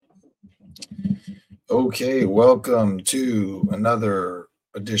Okay, welcome to another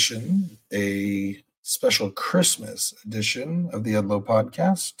edition, a special Christmas edition of the Edlow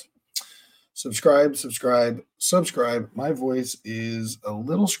podcast. Subscribe, subscribe, subscribe. My voice is a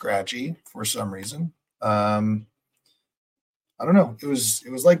little scratchy for some reason. Um, I don't know. It was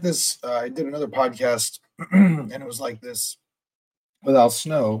like this. I did another podcast, and it was like this without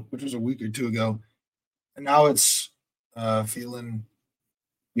snow, which was a week or two ago, and now it's feeling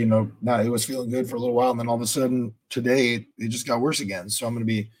not it was feeling good for a little while, and then all of a sudden today it just got worse again. So I'm going to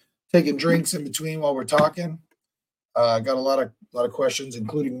be taking drinks in between while we're talking. Got a lot of questions,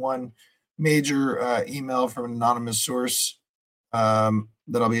 including one major email from an anonymous source that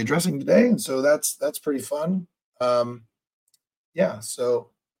I'll be addressing today, and so that's pretty fun. Um, yeah,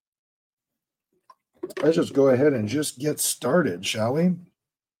 so let's just go ahead and just get started, shall we?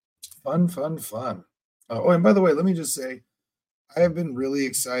 Fun, fun, fun. And by the way, let me just say I have been really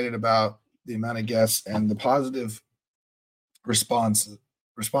excited about the amount of guests and the positive response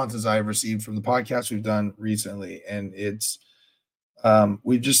responses I've received from the podcast we've done recently, and it's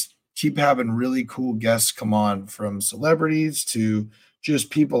we just keep having really cool guests come on, from celebrities to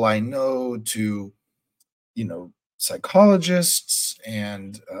just people I know to psychologists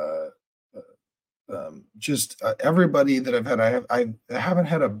and just everybody that I've had. I haven't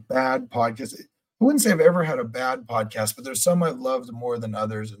had a bad podcast. I wouldn't say I've ever had a bad podcast, but there's some I've loved more than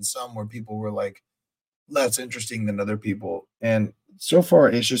others, and some where people were like less interesting than other people. And so far,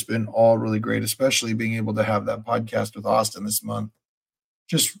 it's just been all really great, especially being able to have that podcast with Austin this month.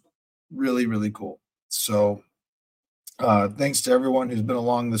 Just really, really cool. So, thanks to everyone who's been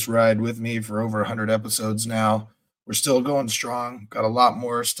along this ride with me for over 100 episodes now. We're still going strong. Got a lot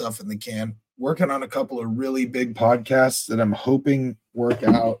more stuff in the can. Working on a couple of really big podcasts that I'm hoping work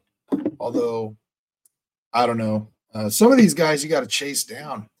out. Although, I don't know. Some of these guys you got to chase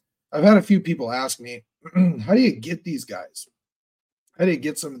down. I've had a few people ask me, how do you get these guys? How do you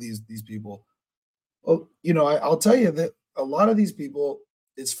get some of these people? Well, I'll tell you that a lot of these people,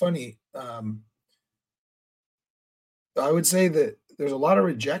 it's funny. I would say that there's a lot of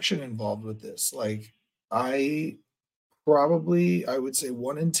rejection involved with this. Like, I I would say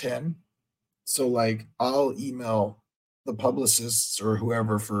 1 in 10. So, like, I'll email the publicists or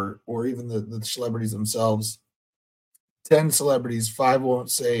whoever, or even the celebrities themselves. 10 celebrities, five won't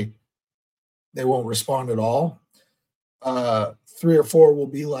say, they won't respond at all. Three or four will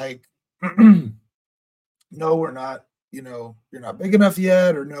be like, no, we're not, you're not big enough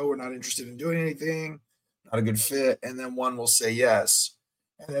yet, or no, we're not interested in doing anything, not a good fit. And then one will say yes.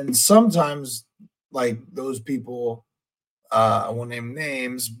 And then sometimes, like, those people, I won't name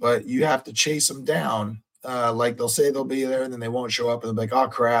names, but you have to chase them down. Like, they'll say they'll be there and then they won't show up, and they'll be like, oh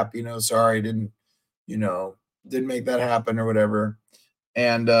crap, sorry, you know, didn't make that happen or whatever.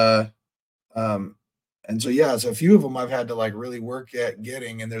 And um and so yeah, so a few of them I've had to like really work at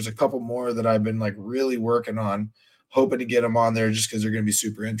getting, and there's a couple more that I've been like really working on, hoping to get them on there just because they're going to be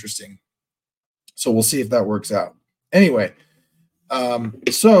super interesting. So we'll see if that works out. Anyway,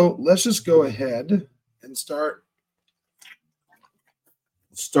 so let's just go ahead and start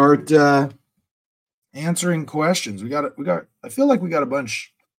answering questions. We got I feel like we got a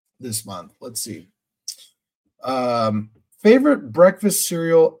bunch this month. Let's see. Favorite breakfast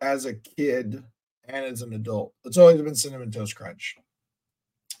cereal as a kid and as an adult? It's always been Cinnamon Toast Crunch.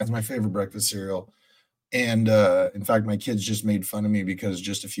 That's my favorite breakfast cereal. And in fact, my kids just made fun of me because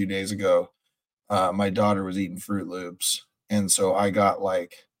just a few days ago, my daughter was eating Fruit Loops. And so I got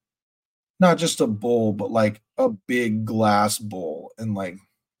like not just a bowl, but like a big glass bowl. And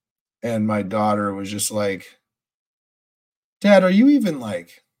my daughter was just like, Dad, are you even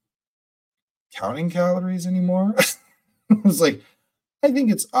like counting calories anymore? I was like, I think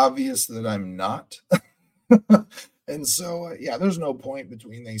it's obvious that I'm not. And so, yeah, there's no point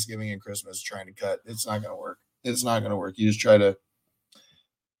between Thanksgiving and Christmas trying to cut. It's not going to work. It's not going to work. You just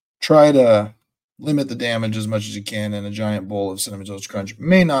try to limit the damage as much as you can, and a giant bowl of Cinnamon Toast Crunch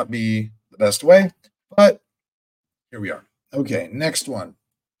may not be the best way, but here we are. Okay, next one.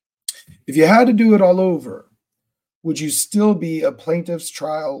 If you had to do it all over, would you still be a plaintiff's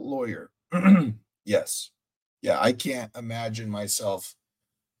trial lawyer? Yes. Yeah, I can't imagine myself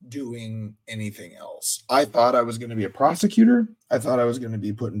doing anything else. I thought I was going to be a prosecutor. I thought I was going to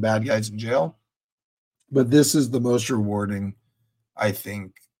be putting bad guys in jail. But this is the most rewarding, I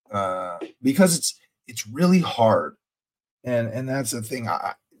think, because it's really hard, and that's the thing.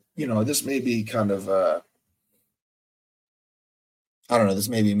 This may be kind of I don't know. This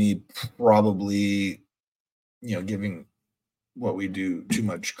may be me probably giving what we do too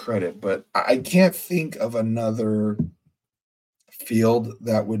much credit, but I can't think of another field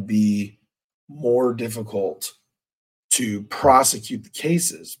that would be more difficult to prosecute the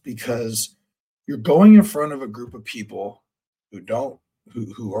cases because you're going in front of a group of people who don't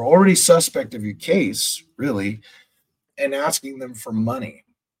who are already suspect of your case, really, and asking them for money.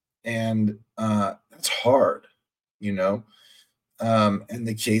 And that's hard, you know. And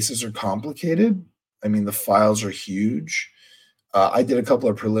the cases are complicated. I mean, the files are huge. I did a couple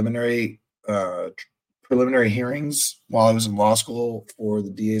of preliminary hearings while I was in law school for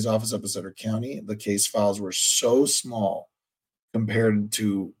the DA's office up in Sutter County. The case files were so small compared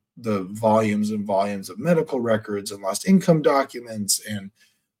to the volumes and volumes of medical records and lost income documents and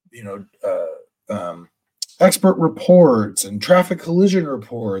you know expert reports and traffic collision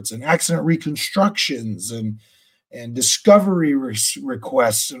reports and accident reconstructions and discovery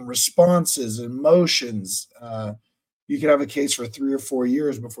requests and responses and motions. You could have a case for 3 or 4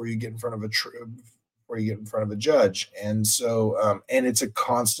 years before you get in front of a judge, and so and it's a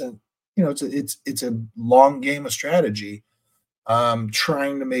constant, it's a long game of strategy,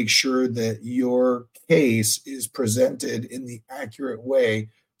 trying to make sure that your case is presented in the accurate way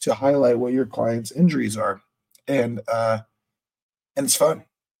to highlight what your client's injuries are, and it's fun.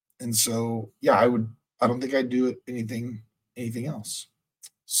 And so, yeah, I don't think I'd do it anything else.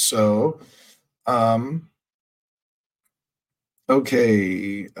 So, um,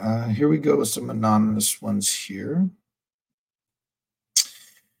 okay, here we go with some anonymous ones here.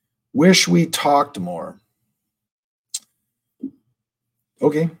 Wish we talked more.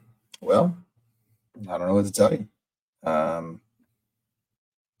 Okay, well, I don't know what to tell you. I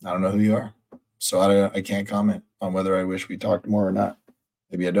don't know who you are, so I can't comment on whether I wish we talked more or not.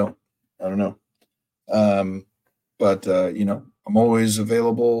 Maybe I don't. I don't know. But I'm always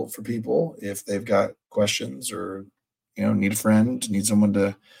available for people if they've got questions or need a friend, need someone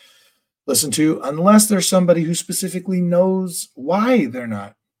to listen to, unless there's somebody who specifically knows why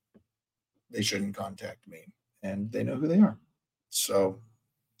they shouldn't contact me and they know who they are. So,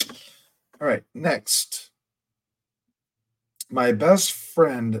 all right, next. My best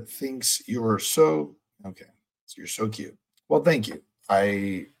friend thinks you're so cute. Well, thank you.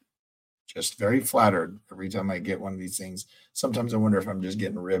 I just very flattered every time I get one of these things. Sometimes I wonder if I'm just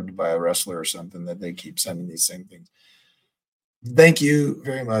getting ribbed by a wrestler or something that they keep sending these same things. Thank you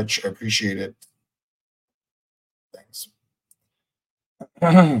very much. I appreciate it. Thanks.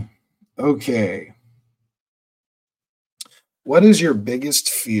 Okay. What is your biggest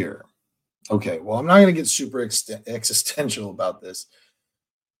fear? Okay, well, I'm not going to get super existential about this.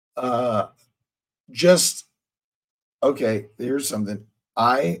 Just okay. Here's something.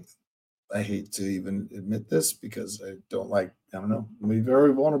 I hate to even admit this because I don't like. I don't know. I'm be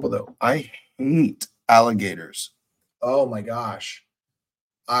very vulnerable though. I hate alligators. Oh my gosh,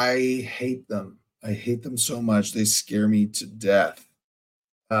 I hate them. I hate them so much. They scare me to death.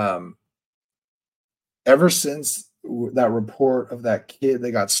 Um, Ever since that report of that kid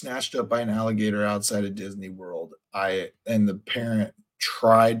that got snatched up by an alligator outside of Disney World, I and the parent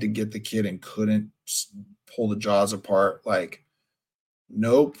tried to get the kid and couldn't pull the jaws apart. Like,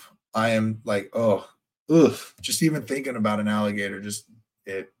 nope. I am like, oh, ugh. Just even thinking about an alligator,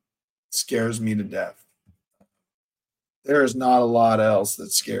 it scares me to death. There is not a lot else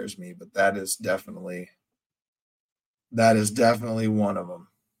that scares me, but that is definitely one of them.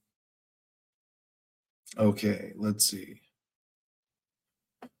 Okay, let's see.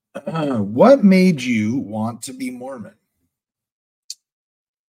 What made you want to be Mormon?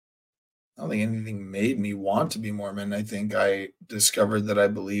 I don't think anything made me want to be Mormon. I think I discovered that I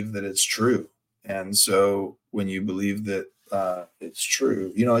believe that it's true. And so when you believe that it's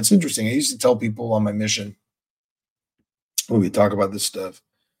true, it's interesting. I used to tell people on my mission when we talk about this stuff,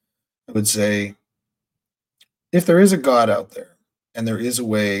 I would say, if there is a God out there and there is a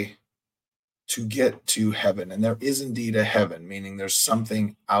way to get to heaven, and there is indeed a heaven, meaning there's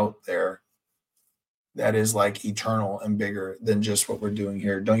something out there that is like eternal and bigger than just what we're doing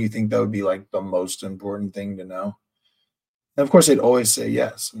here, don't you think that would be like the most important thing to know? And of course, they'd always say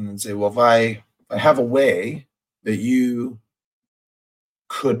yes, and then say, well, if I have a way that you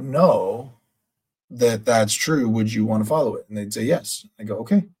could know that that's true, would you want to follow it? And they'd say yes. I go,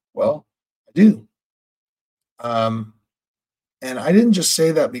 okay, well, I do. And I didn't just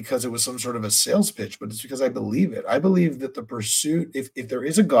say that because it was some sort of a sales pitch, but it's because I believe it. I believe that the pursuit, if there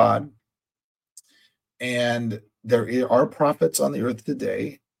is a God and are prophets on the earth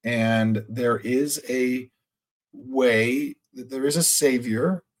today, and there is a way that there is a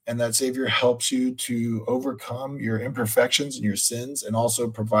savior, and that savior helps you to overcome your imperfections and your sins, and also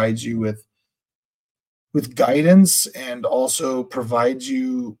provides you with guidance, and also provides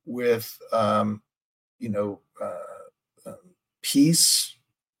you with you know uh, peace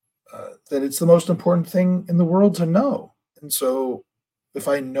that it's the most important thing in the world to know. And so if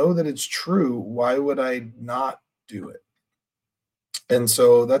I know that it's true, why would I not do it? And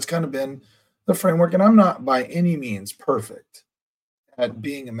so that's kind of been the framework. And I'm not by any means perfect at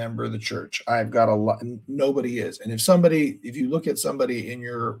being a member of the church. I've got a lot, nobody is. And if you look at somebody in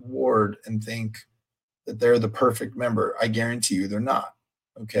your ward and think that they're the perfect member, I guarantee you they're not.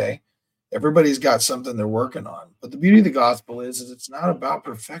 Okay. Everybody's got something they're working on. But the beauty of the gospel is it's not about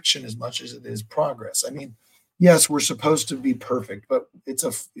perfection as much as it is progress. I mean, yes, we're supposed to be perfect, but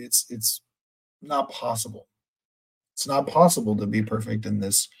it's not possible. It's not possible to be perfect in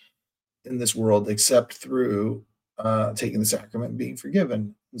this world except through taking the sacrament and being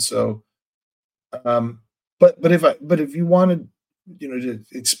forgiven. And so, um, but if you wanted, to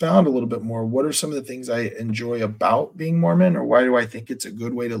expound a little bit more, what are some of the things I enjoy about being Mormon, or why do I think it's a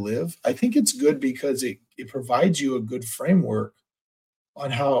good way to live? I think it's good because it provides you a good framework on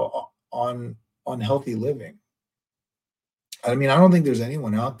how on healthy living. I mean, I don't think there's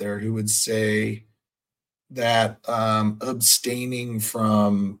anyone out there who would say that abstaining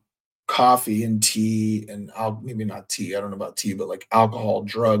from coffee and tea and maybe not tea, I don't know about tea, but like alcohol,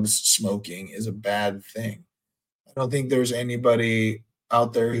 drugs, smoking is a bad thing. I don't think there's anybody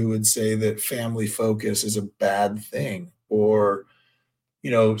out there who would say that family focus is a bad thing, or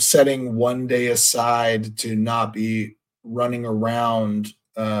setting one day aside to not be running around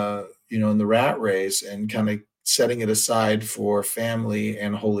in the rat race, and kind of setting it aside for family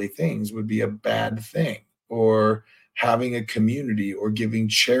and holy things would be a bad thing. Or having a community, or giving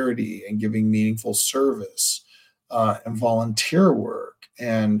charity and giving meaningful service and volunteer work,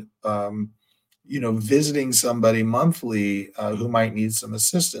 and visiting somebody monthly who might need some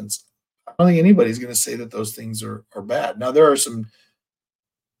assistance. I don't think anybody's going to say that those things are bad. Now, there are some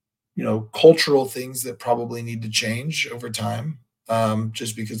cultural things that probably need to change over time,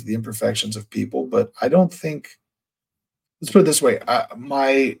 just because of the imperfections of people. But I don't think, let's put it this way,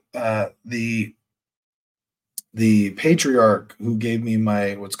 the patriarch who gave me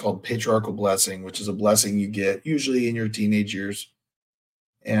my what's called patriarchal blessing, which is a blessing you get usually in your teenage years,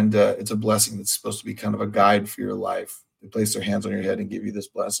 and it's a blessing that's supposed to be kind of a guide for your life. They place their hands on your head and give you this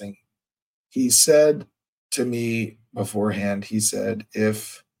blessing. He said to me beforehand, he said,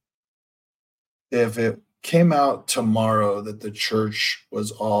 if it came out tomorrow that the church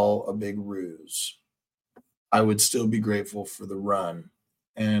was all a big ruse, I would still be grateful for the run.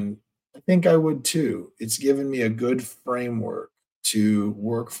 And I think I would too. It's given me a good framework to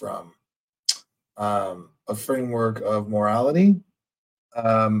work from, a framework of morality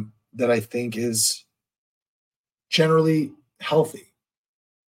that I think is generally healthy.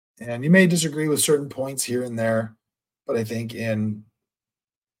 And you may disagree with certain points here and there, but I think in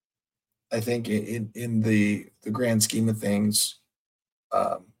the grand scheme of things,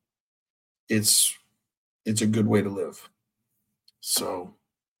 um, it's a good way to live. So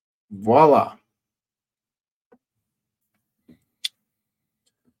voila.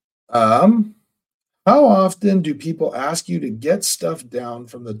 How often do people ask you to get stuff down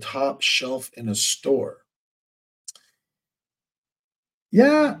from the top shelf in a store?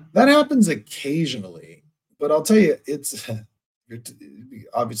 Yeah, that happens occasionally, but I'll tell you, it's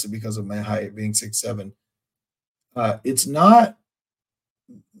obviously because of my height being 6'7". It's not.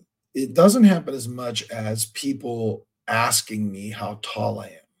 It doesn't happen as much as people asking me how tall I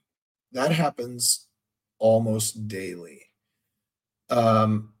am. That happens almost daily.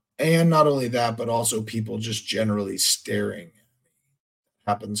 And not only that, but also people just generally staring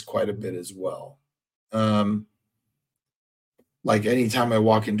happens quite a bit as well. Um, like anytime I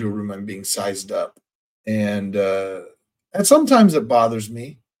walk into a room, I'm being sized up, and sometimes it bothers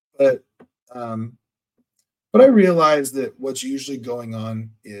me, but um, I realize that what's usually going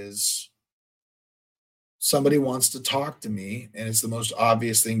on is somebody wants to talk to me, and it's the most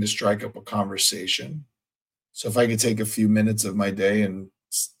obvious thing to strike up a conversation. So if I could take a few minutes of my day and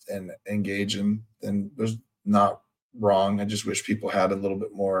engage them, then there's not wrong. I just wish people had a little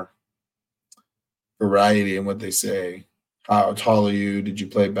bit more variety in what they say. How tall are you? Did you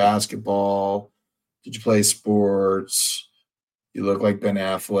play basketball? Did you play sports? You look like Ben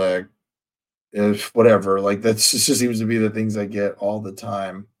Affleck. If whatever, like that's just seems to be the things I get all the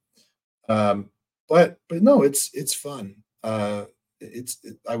time. But no, it's fun. I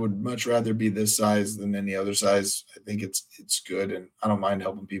would much rather be this size than any other size. I think it's good, and I don't mind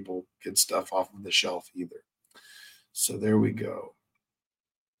helping people get stuff off of the shelf either. So there we go.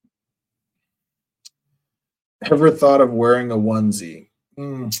 Ever thought of wearing a onesie?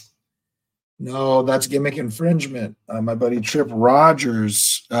 No, that's gimmick infringement. My buddy Trip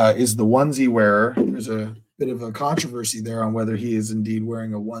Rogers is the onesie wearer. There's bit of a controversy there on whether he is indeed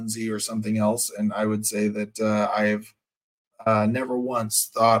wearing a onesie or something else. And I would say that I have never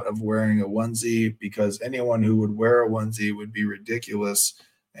once thought of wearing a onesie, because anyone who would wear a onesie would be ridiculous,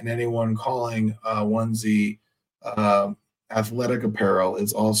 and anyone calling a onesie um, athletic apparel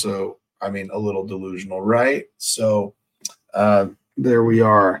is also, I mean, a little delusional, right? So uh, there we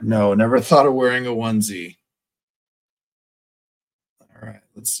are. No, never thought of wearing a onesie. All right,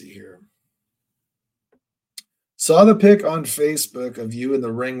 let's see here. Saw the pic on Facebook of you in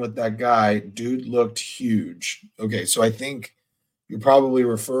the ring with that guy. Dude looked huge. Okay, so I think you're probably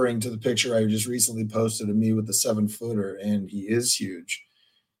referring to the picture I just recently posted of me with the 7 footer, and he is huge.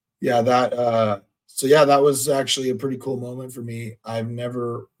 Yeah, that was actually a pretty cool moment for me. I've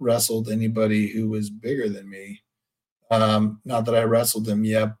never wrestled anybody who was bigger than me. Not that I wrestled him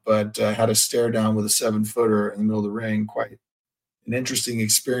yet, but had a stare down with a 7 footer in the middle of the ring. Quite an interesting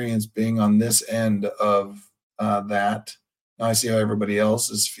experience being on this end of that. Now I see how everybody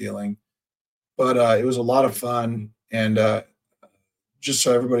else is feeling, but it was a lot of fun. And just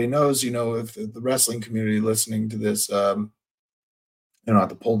so everybody knows, if the wrestling community listening to this, I don't have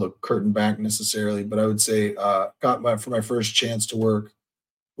to pull the curtain back necessarily, but I would say got my for my first chance to work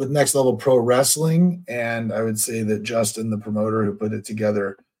with Next Level Pro Wrestling, and I would say that Justin, the promoter who put it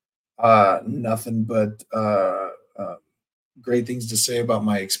together, nothing but great things to say about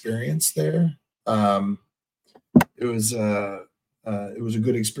my experience there. Um, it was a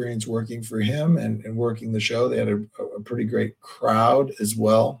good experience working for him and working the show. They had a pretty great crowd as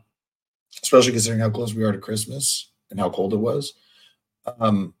well, especially considering how close we are to Christmas and how cold it was.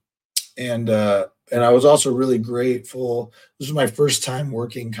 Um, and I was also really grateful. This was my first time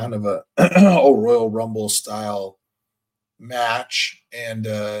working kind of a Royal Rumble style match, and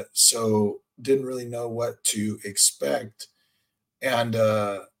so didn't really know what to expect. And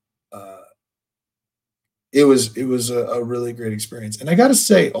uh, it was a really great experience. And I got to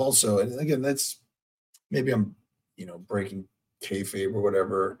say also, and again, that's maybe I'm breaking kayfabe or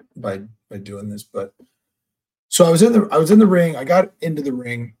whatever by doing this, but so I was in the ring. I got into the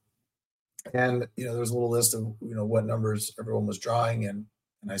ring, and there was a little list of what numbers everyone was drawing, and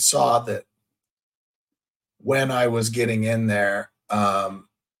I saw that when I was getting in there,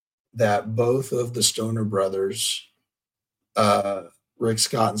 that both of the Stoner brothers, uh, Rick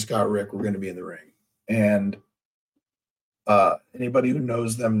Scott and Scott Rick, were going to be in the ring. And anybody who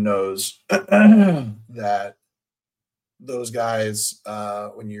knows them knows that those guys,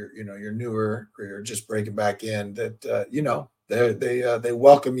 when you're newer or you're just breaking back in, that they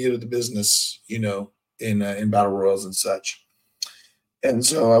welcome you to the business, in battle royals and such. And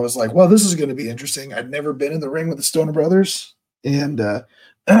so I was like, well, this is going to be interesting. I'd never been in the ring with the Stoner Brothers, and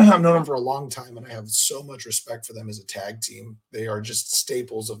I've known them for a long time, and I have so much respect for them as a tag team. They are just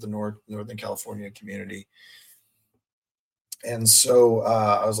staples of the Northern California community. And so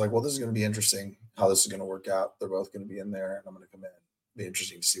I was like, well, this is going to be interesting how this is going to work out. They're both going to be in there, and I'm going to come in. Be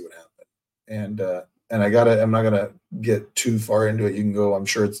interesting to see what happened. And I'm not gonna get too far into it. You can go. I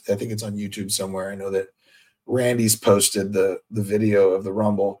think it's on YouTube somewhere. I know that Randy's posted the video of the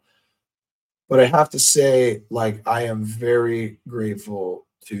Rumble. But I have to say, like, I am very grateful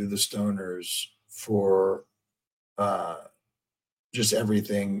to the Stoners for uh, just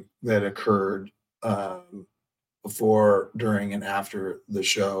everything that occurred before, during, and after the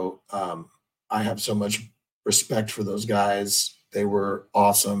show. I have so much respect for those guys. They were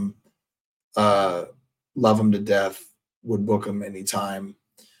awesome. Uh, Love them to death. Would book them anytime.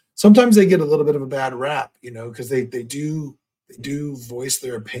 Sometimes they get a little bit of a bad rap, because they do voice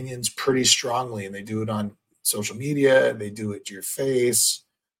their opinions pretty strongly, and they do it on social media. They do it to your face.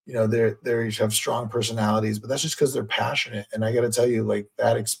 They have strong personalities, but that's just because they're passionate. And I got to tell you, like,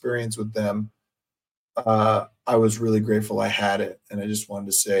 that experience with them, I was really grateful I had it. And I just wanted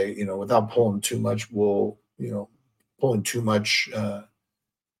to say, without pulling too much wool, pulling too much,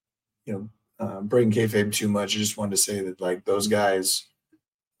 breaking kayfabe too much. I just wanted to say that, like, those guys,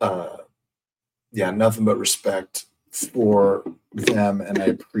 uh, yeah, nothing but respect for them, and I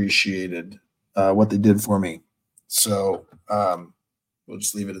appreciated what they did for me. So we'll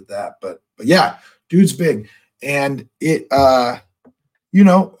just leave it at that. But yeah, dude's big, and we'll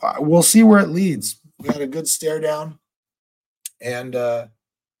see where it leads. We had a good stare down, and if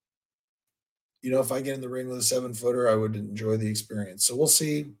I get in the ring with a 7 footer, I would enjoy the experience. So we'll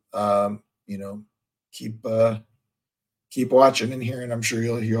see. Keep keep watching and hearing. I'm sure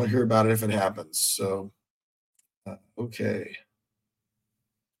you'll hear about it if it happens. So okay.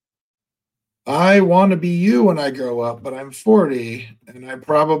 I want to be you when I grow up, but I'm 40 and I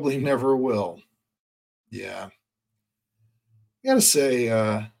probably never will. Yeah. I gotta say,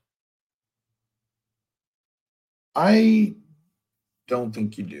 I don't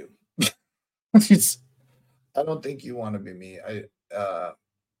think you do. It's I don't think you wanna be me.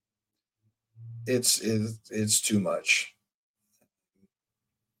 It's too much.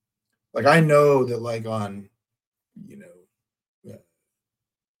 Like, I know that, like, on, you know,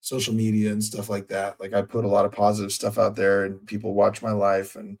 social media and stuff like that, like, I put a lot of positive stuff out there and people watch my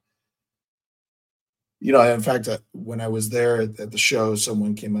life, and, in fact, when I was there at the show,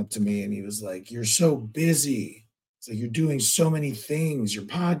 someone came up to me and he was like, "You're so busy." It's like, "You're doing so many things. You're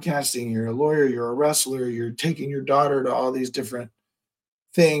podcasting, you're a lawyer, you're a wrestler, you're taking your daughter to all these different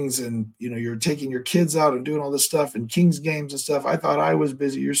things, and, you're taking your kids out and doing all this stuff and Kings games and stuff. I thought I was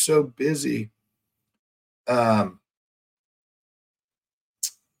busy. You're so busy." Um,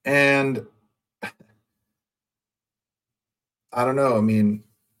 and I don't know. I mean,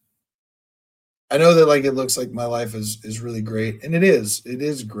 I know that, like, it looks like my life is really great, and it is. It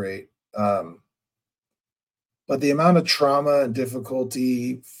is great. But the amount of trauma and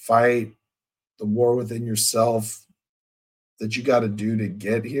difficulty, fight, the war within yourself that you got to do to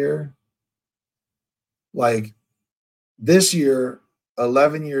get here, like this year,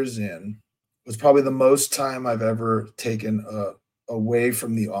 11 years in, was probably the most time I've ever taken away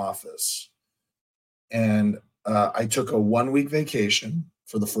from the office. And I took a 1 week vacation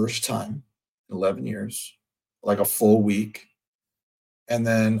for the first time in 11 years, like a full week. And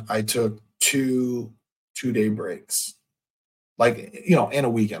then I took two-day breaks, like, in a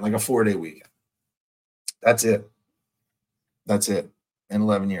weekend, like a 4-day weekend. That's it. That's it in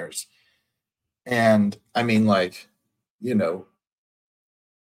 11 years. And I mean, like, you know,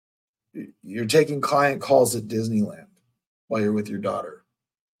 you're taking client calls at Disneyland while you're with your daughter,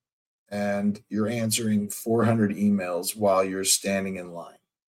 and you're answering 400 emails while you're standing in line.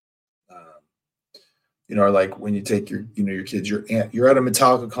 Um, or like when you take your kids, you're at a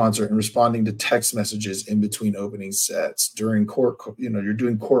Metallica concert and responding to text messages in between opening sets during you're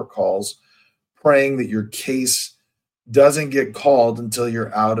doing court calls, praying that your case doesn't get called until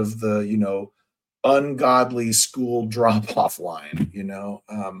you're out of the, ungodly school drop off line, you know,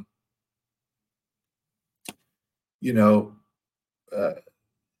 uh,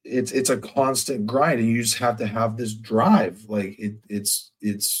 it's a constant grind, and you just have to have this drive. Like it's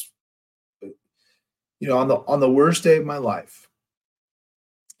on the worst day of my life,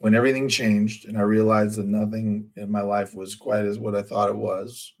 when everything changed and I realized that nothing in my life was quite as what I thought it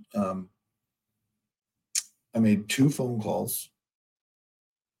was. I made 2 phone calls,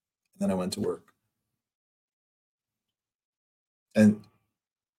 and then I went to work, and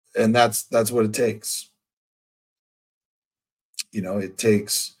that's what it takes. It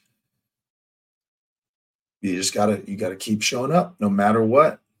takes you gotta keep showing up no matter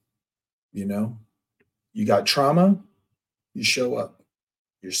what. You know, you got trauma, you show up.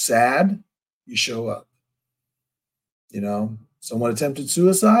 You're sad, you show up. Someone attempted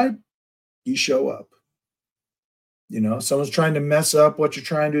suicide, you show up. Someone's trying to mess up what you're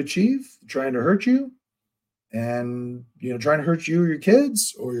trying to achieve, trying to hurt you, and trying to hurt you or your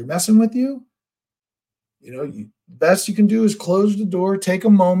kids, or you're messing with you. Best you can do is close the door, take a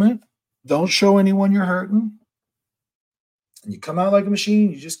moment, don't show anyone you're hurting, and you come out like a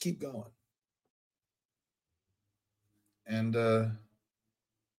machine. You just keep going, and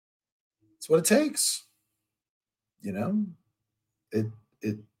it's what it takes. You know, it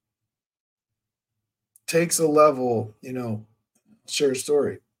it takes a level. Share a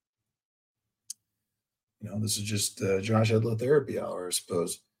story. This is just Josh Edlow therapy hour, I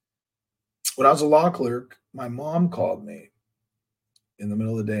suppose. When I was a law clerk, my mom called me in the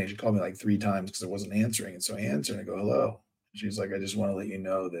middle of the day. She called me like 3 times because I wasn't answering, and so I answered and I go, "Hello." She's like, "I just want to let you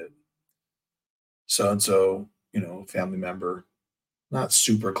know that so and so, family member, not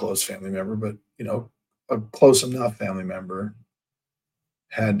super close family member, but a close enough family member,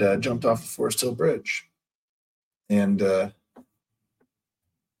 had jumped off the Forest Hill Bridge." And I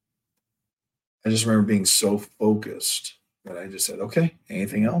just remember being so focused that I just said, "Okay,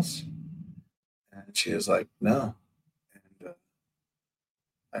 anything else?" And she was like, "No." And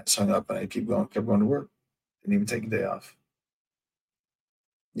I just hung up and I kept going to work. Didn't even take a day off,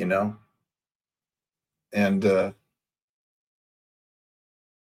 you know? And,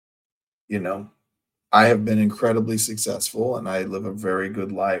 you know, I have been incredibly successful and I live a very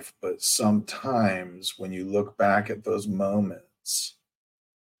good life. But sometimes when you look back at those moments,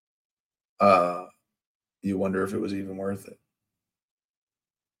 uh, you wonder if it was even worth it,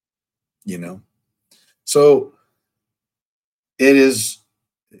 you know? So it is,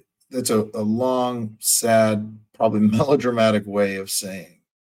 that's a long, sad, probably melodramatic way of saying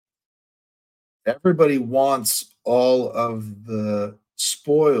everybody wants all of the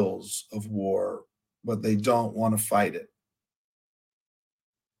spoils of war, but they don't want to fight it.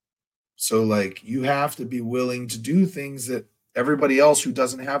 So, like, you have to be willing to do things that everybody else who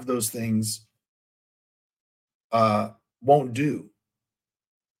doesn't have those things uh, won't do.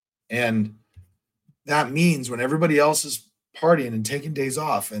 And that means when everybody else is partying and taking days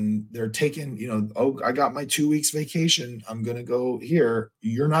off and they're taking, oh, I got my 2 weeks vacation. I'm going to go here.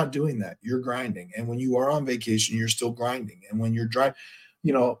 You're not doing that. You're grinding. And when you are on vacation, you're still grinding. And when you're driving,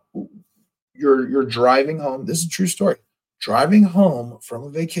 you know, you're driving home. This is a true story. Driving home from a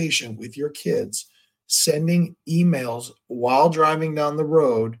vacation with your kids, sending emails while driving down the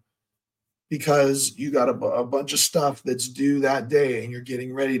road because you got a bunch of stuff that's due that day and you're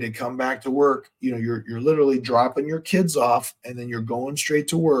getting ready to come back to work. You're literally dropping your kids off and then you're going straight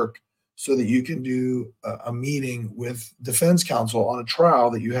to work so that you can do a meeting with defense counsel on a trial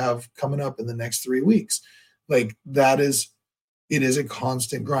that you have coming up in the next 3 weeks. Like, it is a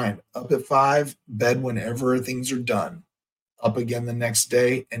constant grind. Up at 5, bed whenever things are done, up again the next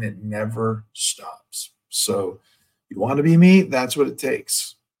day, and it never stops. So you want to be me, that's what it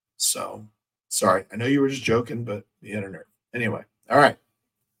takes. So sorry, I know you were just joking, but the internet. Anyway, all right.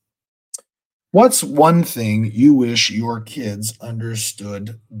 What's one thing you wish your kids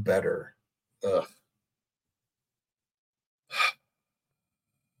understood better? Ugh.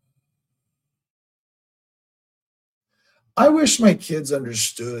 I wish my kids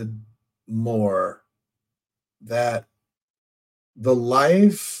understood more that the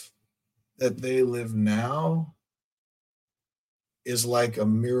life that they live now is like a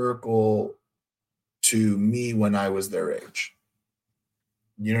miracle to me when I was their age.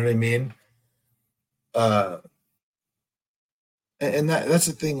 You know what I mean? Uh, and that's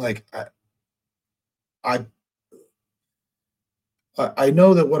the thing. Like, I I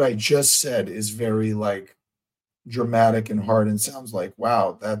know that what I just said is very like dramatic and hard, and sounds like,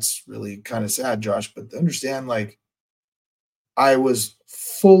 wow, that's really kind of sad, Josh. But understand, like, I was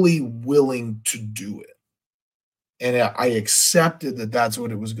fully willing to do it, and I accepted that that's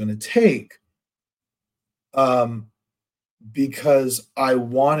what it was going to take. Um, because I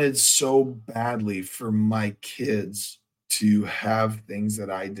wanted so badly for my kids to have things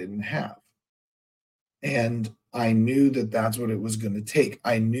that I didn't have. And I knew that that's what it was going to take.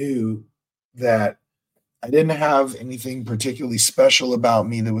 I knew that I didn't have anything particularly special about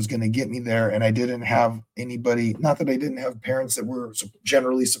me that was going to get me there. And I didn't have anybody, not that I didn't have parents that were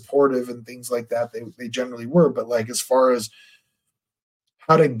generally supportive and things like that. They generally were. But like, as far as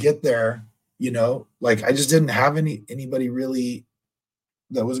how to get there, like, I just didn't have anybody really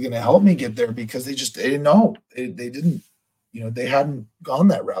that was going to help me get there because they didn't know. They didn't, they hadn't gone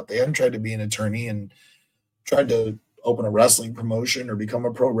that route. They hadn't tried to be an attorney and tried to open a wrestling promotion or become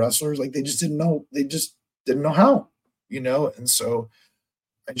a pro wrestler. Like, they just didn't know. They just didn't know how, And so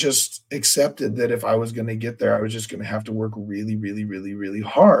I just accepted that if I was going to get there, I was just going to have to work really, really, really, really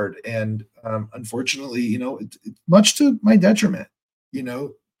hard. And unfortunately, much to my detriment, you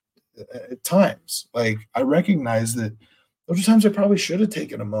know, at times, like, I recognize that those are times I probably should have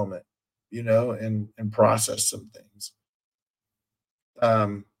taken a moment, and processed some things.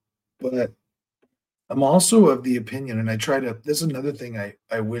 Um, but I'm also of the opinion, and I try to, this is another thing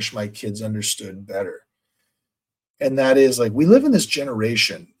I wish my kids understood better. And that is, like, we live in this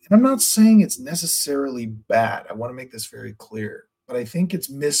generation, and I'm not saying it's necessarily bad. I want to make this very clear, but I think it's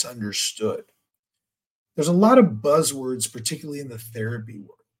misunderstood. There's a lot of buzzwords, particularly in the therapy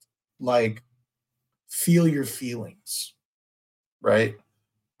world, like feel your feelings, right?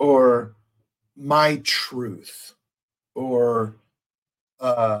 Or my truth, or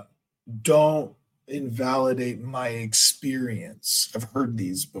uh, don't invalidate my experience. I've heard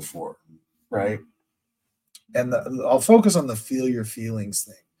these before, right? And I'll focus on the feel your feelings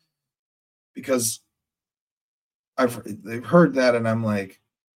thing because they've heard that, and I'm like,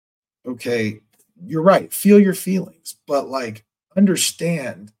 okay, you're right. Feel your feelings, but like,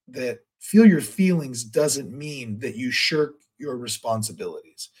 understand that feel your feelings doesn't mean that you shirk your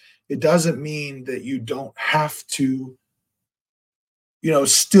responsibilities. It doesn't mean that you don't have to,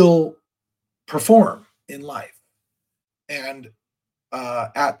 still perform in life. And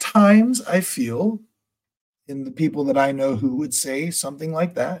at times, I feel in the people that I know who would say something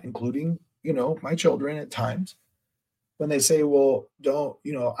like that, including, my children at times, when they say, well, don't,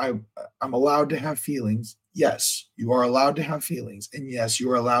 I'm allowed to have feelings. Yes, you are allowed to have feelings. And yes, you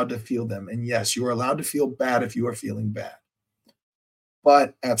are allowed to feel them. And yes, you are allowed to feel bad if you are feeling bad.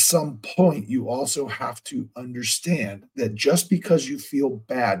 But at some point, you also have to understand that just because you feel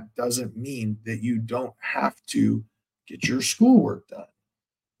bad doesn't mean that you don't have to get your schoolwork done,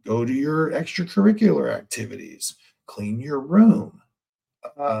 go to your extracurricular activities, clean your room,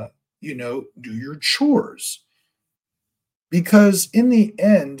 do your chores. Because in the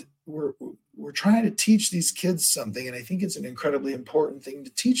end, we're trying to teach these kids something, and I think it's an incredibly important thing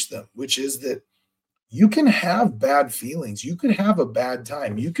to teach them, which is that you can have bad feelings. You could have a bad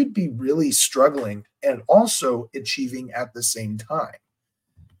time. You could be really struggling and also achieving at the same time.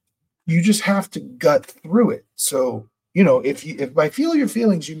 You just have to gut through it. So, if by feel your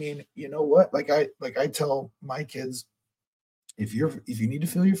feelings, you mean, you know what? Like I tell my kids, if you need to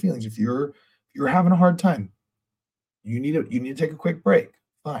feel your feelings, if you're having a hard time, you need to take a quick break.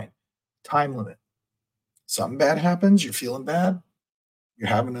 Fine. Time limit. Something bad happens, you're feeling bad, you're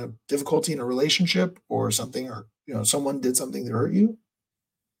having a difficulty in a relationship or something, or someone did something that hurt you,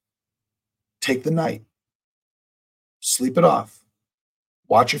 take the night, sleep it off.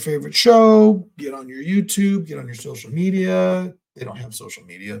 Watch your favorite show, get on your YouTube, get on your social media. They don't have social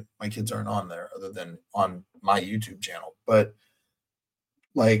media. My kids aren't on there other than on my YouTube channel. But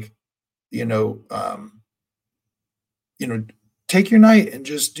like, you know, um, you know, take your night and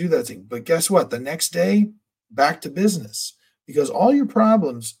just do that thing. But guess what? The next day, back to business. Because all your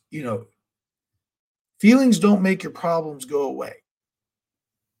problems, feelings don't make your problems go away.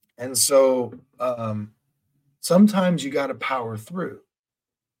 And so sometimes you got to power through.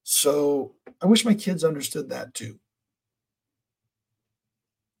 So I wish my kids understood that too.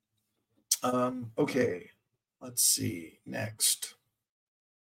 Okay, let's see. Next.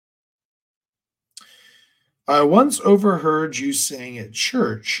 I once overheard you saying at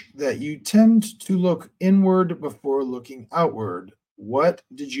church that you tend to look inward before looking outward. What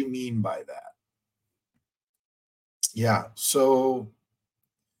did you mean by that? Yeah, so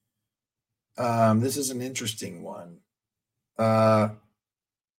this is an interesting one. Uh,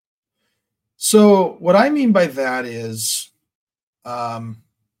 so, what I mean by that is um,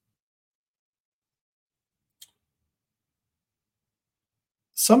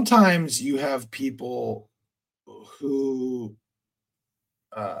 sometimes you have people who,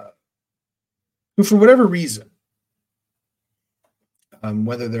 uh, who for whatever reason,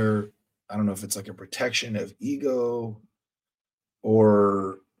 whether they're, I don't know if it's like a protection of ego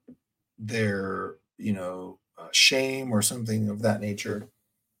or their, shame or something of that nature,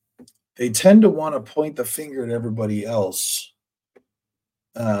 they tend to want to point the finger at everybody else,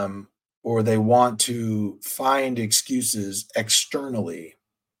 um, or they want to find excuses externally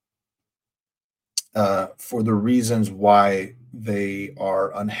for the reasons why they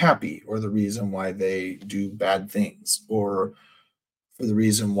are unhappy, or the reason why they do bad things, or for the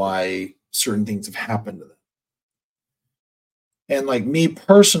reason why certain things have happened to them. And like me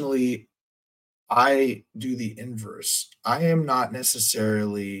personally, I do the inverse. I am not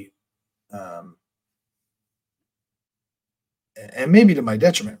necessarily, um, and maybe to my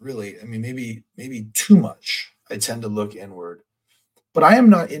detriment, really. I mean, maybe too much. I tend to look inward, but I am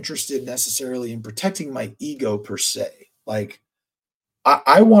not interested necessarily in protecting my ego per se. Like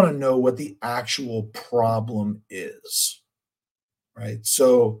I want to know what the actual problem is, right?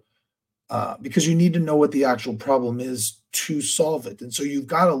 So because you need to know what the actual problem is to solve it, and so you've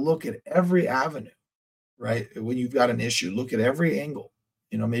got to look at every avenue, right? When you've got an issue, look at every angle.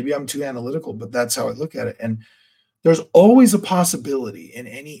 Maybe I'm too analytical, but that's how I look at it. And there's always a possibility in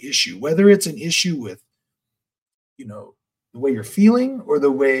any issue, whether it's an issue with, you know, the way you're feeling, or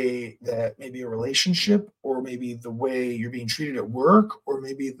the way that maybe a relationship, or maybe the way you're being treated at work, or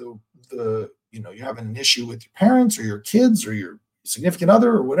maybe you're having an issue with your parents or your kids or your significant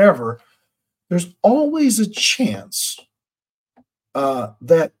other or whatever. There's always a chance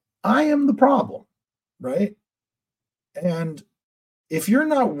that I am the problem, right? And if you're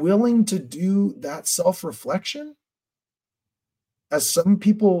not willing to do that self reflection, as some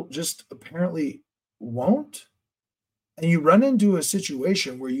people just apparently won't, and you run into a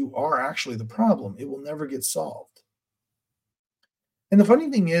situation where you are actually the problem, it will never get solved. And the funny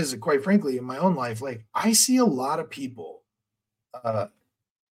thing is, that quite frankly, in my own life, like I see a lot of people, uh,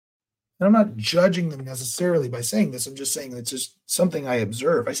 and I'm not judging them necessarily by saying this. I'm just saying it's just something I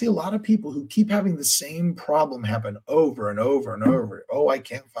observe. I see a lot of people who keep having the same problem happen over and over and over. Oh, I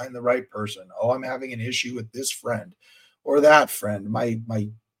can't find the right person. Oh, I'm having an issue with this friend or that friend. My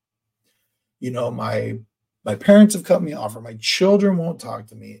parents have cut me off, or my children won't talk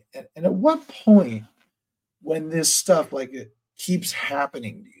to me. And at what point, when this stuff like it keeps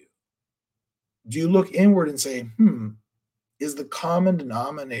happening to you, do you look inward and say, is the common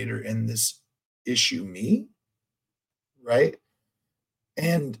denominator in this issue me? Right.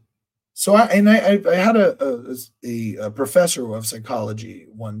 And so I had a professor of psychology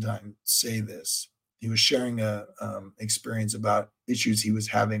one time say this. He was sharing a experience about issues he was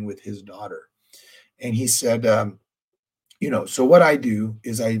having with his daughter, and he said, So what I do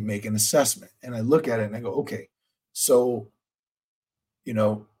is I make an assessment and I look at it and I go, okay, so,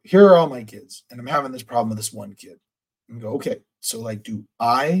 here are all my kids and I'm having this problem with this one kid. And go, okay, so like, do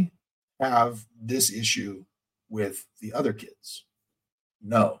I have this issue with the other kids?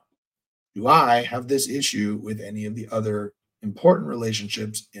 No. Do I have this issue with any of the other important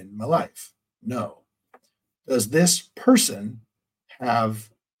relationships in my life? No. Does this person have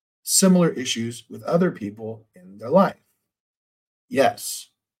similar issues with other people in their life? Yes.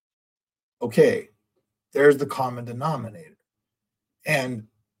 Okay, there's the common denominator. And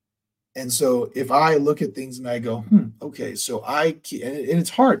and so if I look at things and I go, okay, so and it's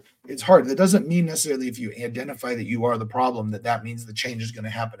hard. It's hard. That doesn't mean necessarily if you identify that you are the problem that means the change is going to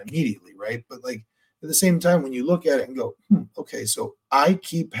happen immediately, right? But like at the same time, when you look at it and go, okay, so I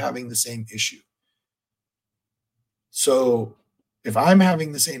keep having the same issue. So if I'm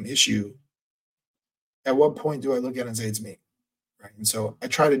having the same issue, at what point do I look at it and say it's me? Right. And so I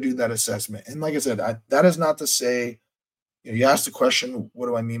try to do that assessment. And like I said, that is not to say, you asked the question, what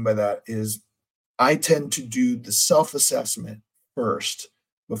do I mean by that? Is I tend to do the self assessment first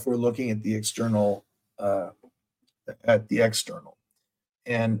before looking at the external,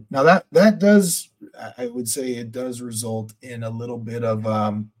 And now that does, I would say, it does result in a little bit of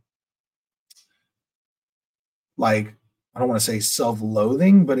like, I don't want to say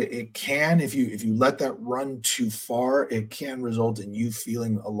self-loathing, but it can, if you let that run too far, it can result in you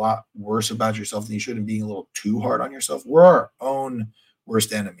feeling a lot worse about yourself than you should, and being a little too hard on yourself. We're our own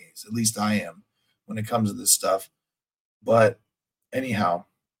worst enemies. At least I am when it comes to this stuff. But anyhow,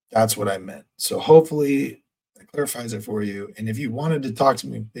 that's what I meant. So hopefully that clarifies it for you. And if you wanted to talk to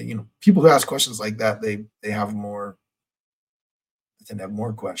me, people who ask questions like that, they have more, they tend to have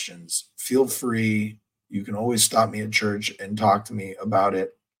more questions. Feel free. You can always stop me at church and talk to me about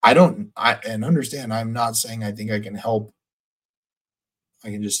it. And understand, I'm not saying I think I can help.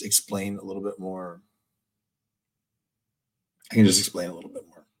 I can just explain a little bit more. I can just explain a little bit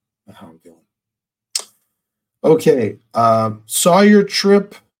more of how I'm feeling. Okay. Saw your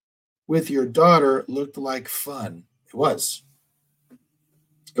trip with your daughter, looked like fun. It was.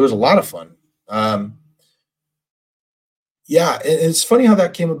 It was a lot of fun. Yeah, it's funny how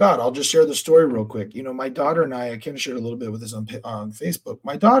that came about. I'll just share the story real quick. My daughter and I kind of shared a little bit with this on Facebook.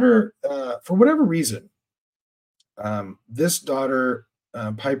 My daughter, for whatever reason, this daughter,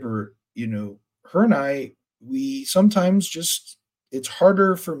 Piper, her and I, we sometimes just, it's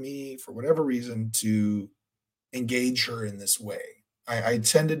harder for me for whatever reason to engage her in this way. I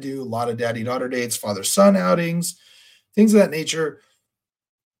tend to do a lot of daddy daughter dates, father son outings, things of that nature.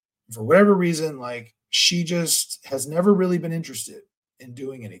 For whatever reason, like she just has never really been interested in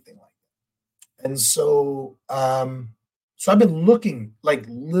doing anything like that. And so I've been looking like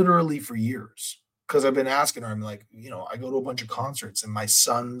literally for years because I've been asking her. I'm like, I go to a bunch of concerts and my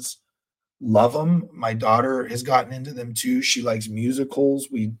sons love them. My daughter has gotten into them too. She likes musicals.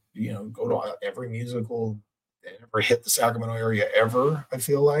 We, go to every musical that ever hit the Sacramento area ever, I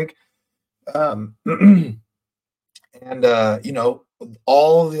feel like. Um, and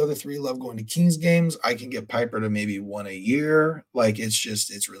all the other three love going to Kings games. I can get Piper to maybe one a year. Like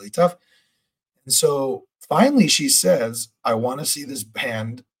it's really tough. And so finally she says, I want to see this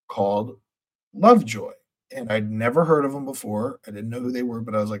band called Lovejoy. And I'd never heard of them before. I didn't know who they were,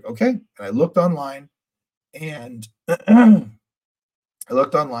 but I was like, okay. And I looked online and I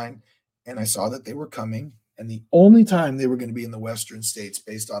saw that they were coming. And the only time they were going to be in the Western states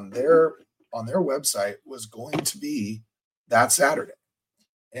based on their website was going to be that Saturday.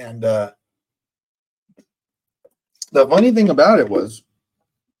 And the funny thing about it was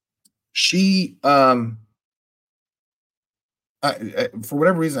she, for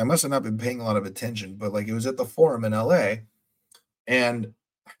whatever reason, I must have not been paying a lot of attention, but like it was at the Forum in LA, and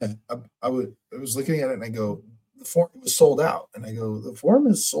I was looking at it and I go, the Forum was sold out, and I go, the Forum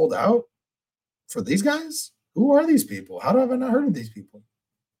is sold out for these guys? Who are these people? How have I not heard of these people?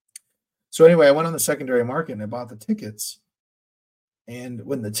 So anyway, I went on the secondary market and I bought the tickets. And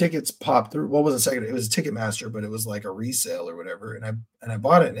when the tickets popped through, what was the second? It was Ticketmaster, but it was like a resale or whatever. And I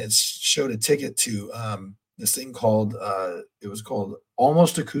bought it, and it showed a ticket to this thing called it was called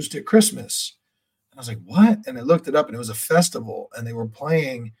Almost Acoustic Christmas. And I was like, what? And I looked it up, and it was a festival, and they were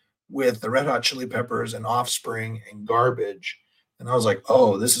playing with the Red Hot Chili Peppers and Offspring and Garbage. And I was like,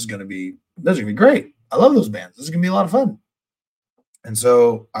 oh, this is gonna be great. I love those bands. This is gonna be a lot of fun. And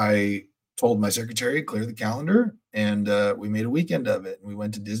so I told my secretary, clear the calendar, and we made a weekend of it. And we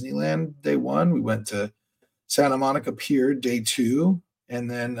went to Disneyland day one. We went to Santa Monica Pier day two. And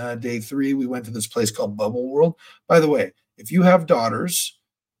then day three, we went to this place called Bubble World. By the way, if you have daughters,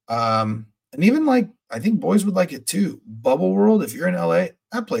 And even like, I think boys would like it too. Bubble World, if you're in LA,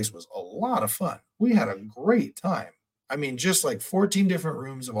 that place was a lot of fun. We had a great time. I mean, just like 14 different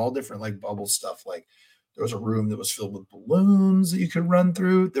rooms of all different like bubble stuff. Like there was a room that was filled with balloons that you could run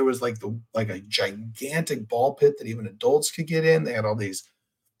through. There was like a gigantic ball pit that even adults could get in. They had all these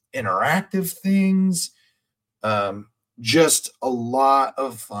interactive things. Um, just a lot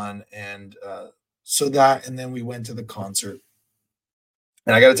of fun. And so that, and then we went to the concert.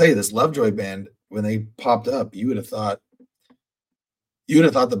 And I got to tell you, this Lovejoy band, when they popped up, you would have thought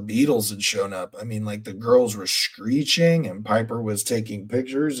the Beatles had shown up. I mean, like the girls were screeching and Piper was taking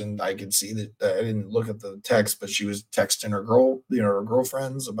pictures, and I could see that I didn't look at the text, but she was texting her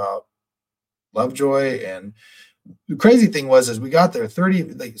girlfriends about Lovejoy. And the crazy thing was, as we got there,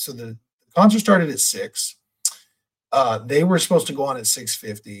 30 like so the concert started at 6. They were supposed to go on at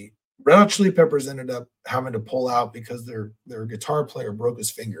 6:50. Red Hot Chili Peppers ended up having to pull out because their guitar player broke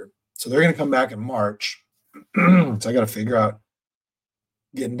his finger. So they're going to come back in March. So I got to figure out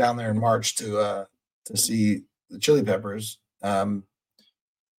getting down there in March to see the Chili Peppers. But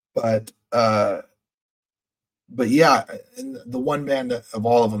yeah, and the one band of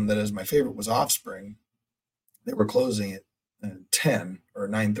all of them that is my favorite was Offspring. They were closing at 10 or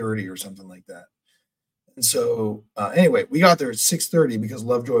 9:30 or something like that. And so anyway, we got there at 6:30 because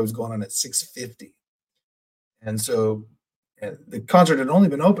Lovejoy was going on at 6:50. And so the concert had only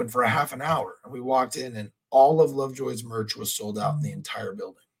been open for a half an hour. And we walked in and all of Lovejoy's merch was sold out in the entire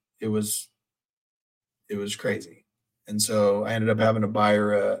building. It was crazy. And so I ended up having to buy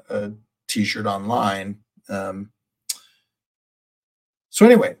her a t-shirt online. So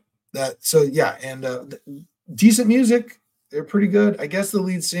anyway, decent music. They're pretty good. I guess the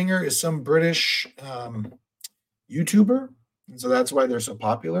lead singer is some British YouTuber, and so that's why they're so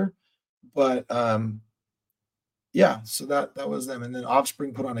popular. But yeah, so that was them. And then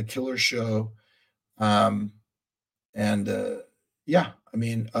Offspring put on a killer show. Um, and yeah, I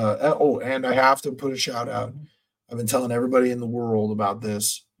mean, and I have to put a shout out. I've been telling everybody in the world about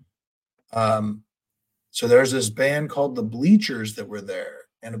this. So there's this band called the Bleachers that were there.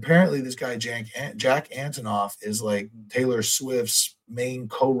 And apparently this guy, Jack Antonoff, is like Taylor Swift's main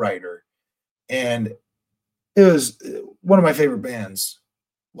co-writer. And it was one of my favorite bands.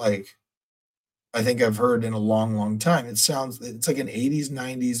 Like, I think I've heard in a long, long time. It's like an 80s,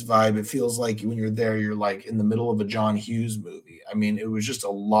 90s vibe. It feels like when you're there, you're like in the middle of a John Hughes movie. I mean, it was just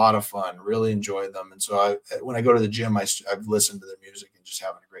a lot of fun. Really enjoyed them. And so when I go to the gym, I've listened to their music and just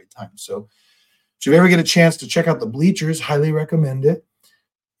having a great time. So if you ever get a chance to check out the Bleachers, highly recommend it.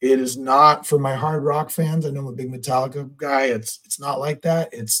 It is not for my hard rock fans. I know I'm a big Metallica guy. It's not like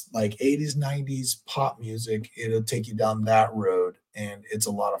that. It's like 80s, 90s pop music. It'll take you down that road, and it's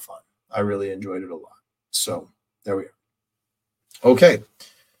a lot of fun. I really enjoyed it a lot. So there we go. Okay.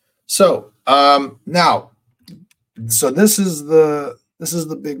 So now, so this is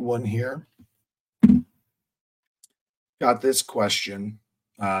the big one here. Got this question.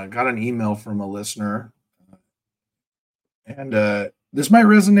 Got an email from a listener, and this might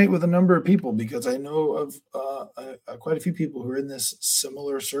resonate with a number of people because I know of quite a few people who are in this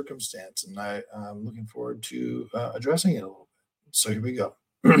similar circumstance, and I'm looking forward to addressing it a little bit. So here we go.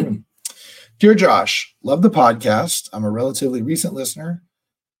 Dear Josh, love the podcast. I'm a relatively recent listener,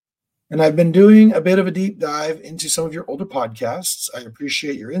 and I've been doing a bit of a deep dive into some of your older podcasts. I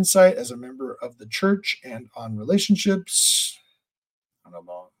appreciate your insight as a member of the church and on relationships. I don't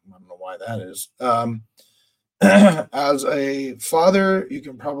know why that is. As a father, you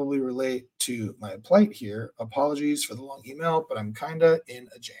can probably relate to my plight here. Apologies for the long email, but I'm kind of in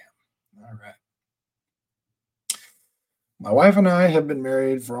a jam. All right. My wife and I have been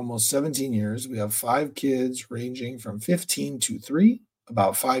married for almost 17 years. We have 5 kids ranging from 15 to 3.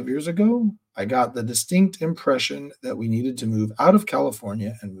 About 5 years ago, I got the distinct impression that we needed to move out of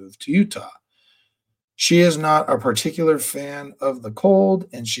California and move to Utah. She is not a particular fan of the cold,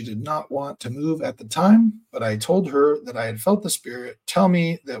 and she did not want to move at the time, but I told her that I had felt the Spirit tell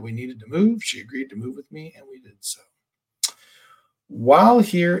me that we needed to move. She agreed to move with me, and we did so. While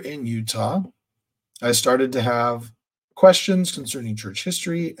here in Utah, I started to have questions concerning church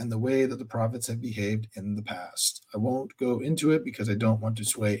history and the way that the prophets have behaved in the past. I won't go into it because I don't want to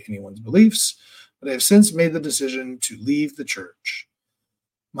sway anyone's beliefs, but I have since made the decision to leave the church.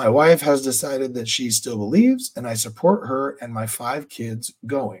 My wife has decided that she still believes, and I support her and my 5 kids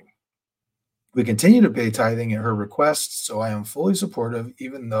going. We continue to pay tithing at her request, so I am fully supportive,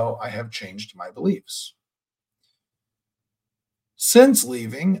 even though I have changed my beliefs. Since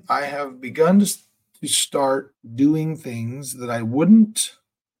leaving, I have begun to start doing things that I wouldn't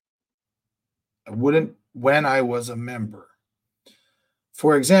when I was a member.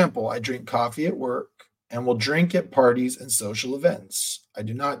 For example, I drink coffee at work and will drink at parties and social events. I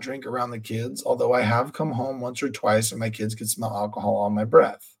do not drink around the kids, although I have come home once or twice and my kids could smell alcohol on my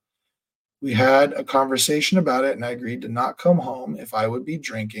breath. We had a conversation about it and I agreed to not come home if I would be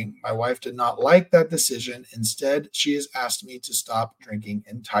drinking. My wife did not like that decision. Instead, she has asked me to stop drinking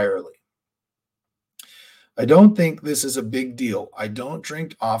entirely. I don't think this is a big deal. I don't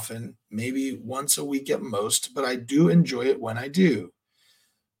drink often, maybe once a week at most, but I do enjoy it when I do.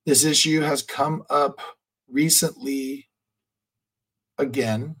 This issue has come up recently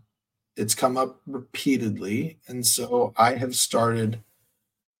again. It's come up repeatedly. And so I have started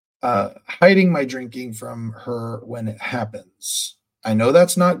hiding my drinking from her when it happens. I know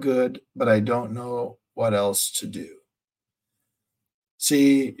that's not good, but I don't know what else to do.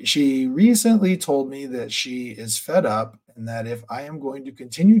 See, she recently told me that she is fed up and that if I am going to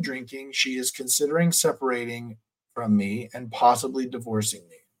continue drinking, she is considering separating from me and possibly divorcing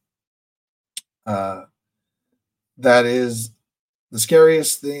me. Uh, that is the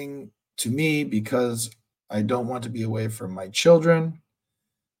scariest thing to me because I don't want to be away from my children.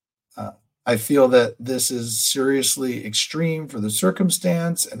 Uh, I feel that this is seriously extreme for the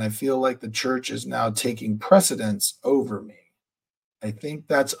circumstance, and I feel like the church is now taking precedence over me. I think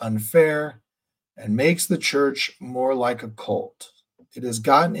that's unfair and makes the church more like a cult. It has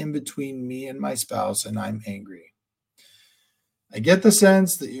gotten in between me and my spouse, and I'm angry. I get the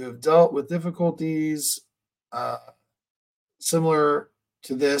sense that you have dealt with difficulties uh, similar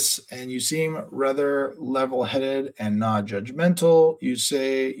to this, and you seem rather level headed and not judgmental. You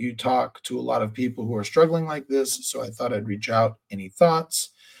say you talk to a lot of people who are struggling like this, so I thought I'd reach out. Any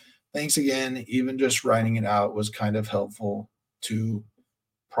thoughts? Thanks again. Even just writing it out was kind of helpful to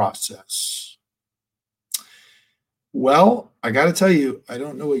process. Well, I got to tell you, I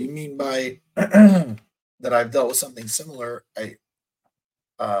don't know what you mean by that I've dealt with something similar.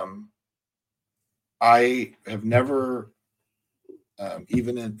 Um, I have never,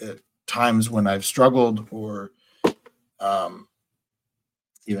 even at times when I've struggled or um,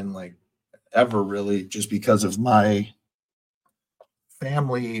 even like ever really, just because of my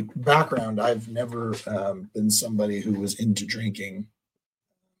family background, I've never been somebody who was into drinking.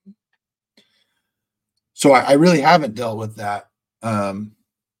 So I really haven't dealt with that um,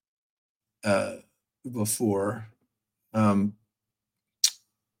 uh, before. Um,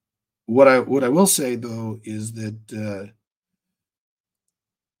 what I will say though is that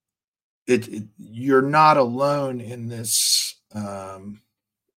you're not alone in this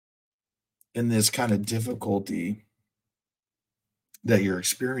kind of difficulty that you're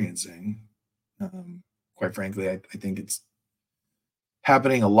experiencing. Quite frankly, I think it's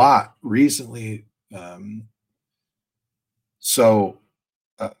happening a lot recently. Um, so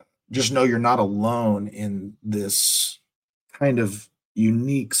uh, just know you're not alone in this kind of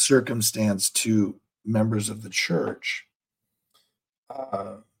unique circumstance to members of the church.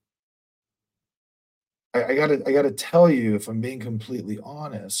 Uh, I gotta tell you, if I'm being completely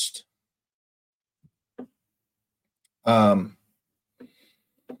honest, um,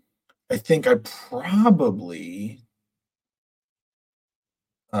 I think I probably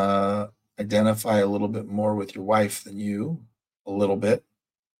uh, identify a little bit more with your wife than you, a little bit.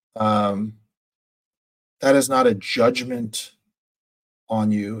 Um, that is not a judgment on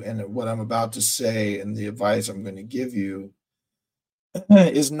you, and what I'm about to say and the advice I'm going to give you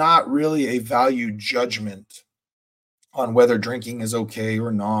is not really a value judgment on whether drinking is okay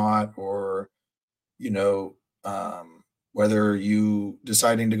or not, or you know, whether you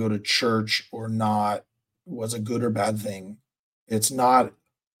deciding to go to church or not was a good or bad thing. It's not.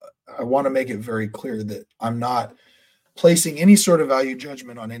 I want to make it very clear that I'm not placing any sort of value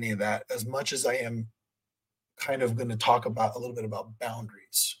judgment on any of that, as much as I am kind of going to talk about a little bit about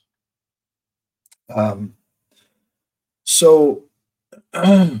boundaries. Um, so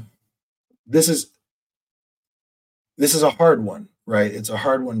this is this is a hard one, right? It's a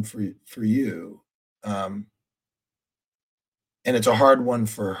hard one for you, um, and it's a hard one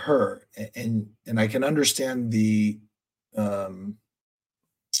for her. And I can understand um,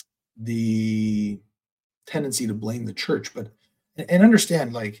 the tendency to blame the church, but and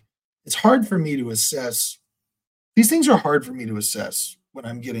understand like it's hard for me to assess. These things are hard for me to assess when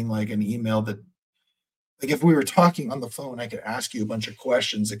I'm getting like an email that, like, if we were talking on the phone, I could ask you a bunch of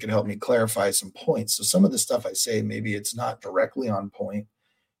questions that could help me clarify some points. So some of the stuff I say, maybe it's not directly on point.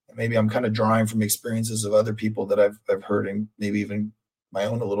 And maybe I'm kind of drawing from experiences of other people that I've heard, and maybe even my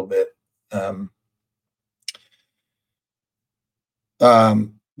own a little bit. Um,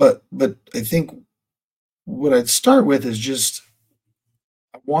 but I think what I'd start with is just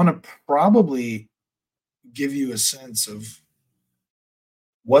I want to probably give you a sense of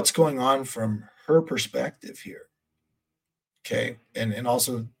what's going on from her perspective here. Okay. And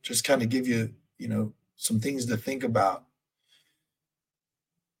also just kind of give you, some things to think about.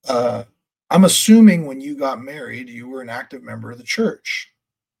 Uh, I'm assuming when you got married, you were an active member of the church.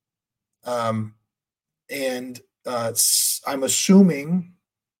 Um, and I'm assuming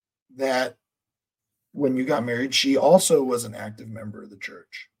that when you got married, she also was an active member of the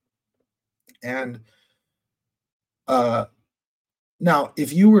church. And uh, now,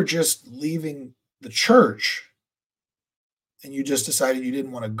 if you were just leaving the church and you just decided you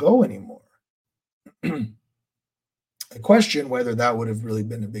didn't want to go anymore, I question whether that would have really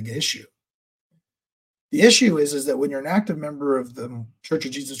been a big issue. The issue is that when you're an active member of the Church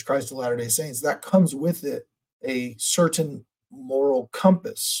of Jesus Christ of Latter-day Saints, that comes with it a certain moral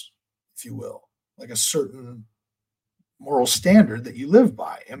compass, if you will, like a certain moral standard that you live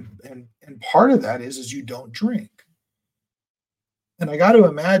by. And part of that is you don't drink. And I got to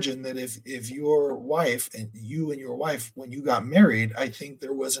imagine that if your wife and your wife, when you got married, I think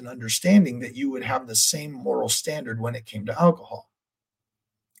there was an understanding that you would have the same moral standard when it came to alcohol.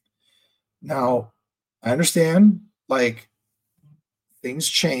 Now, I understand, like, things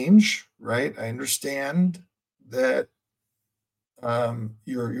change, right? I understand that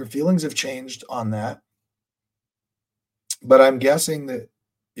your feelings have changed on that, but I'm guessing that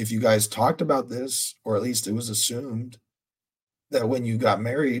if you guys talked about this, or at least it was assumed that when you got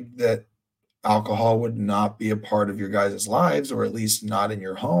married, that alcohol would not be a part of your guys' lives, or at least not in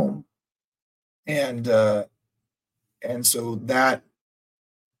your home, and so that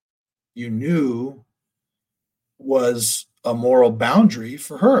you knew was a moral boundary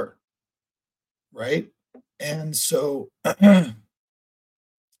for her, right? And so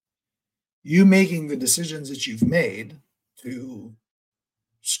you making the decisions that you've made to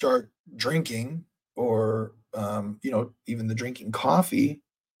start drinking, or even the drinking coffee,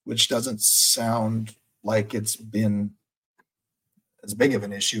 which doesn't sound like it's been as big of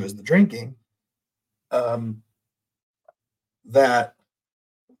an issue as the drinking, um, that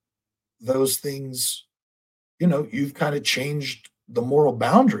those things, you've kind of changed the moral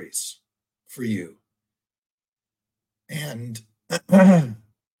boundaries for you. And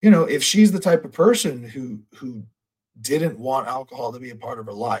if she's the type of person who didn't want alcohol to be a part of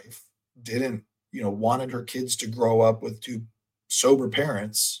her life, didn't, wanted her kids to grow up with two sober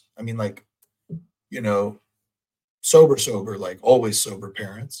parents. I mean, like, you know, sober, like always sober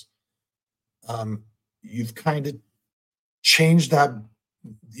parents. Um, you've kind of changed that.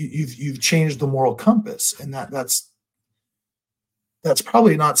 You've changed the moral compass, and that's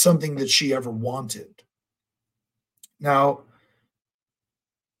probably not something that she ever wanted. Now,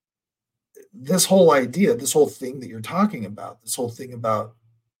 this whole idea, this whole thing that you're talking about, this whole thing about,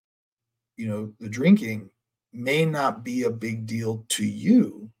 the drinking may not be a big deal to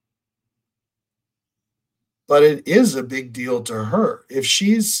you, but it is a big deal to her. If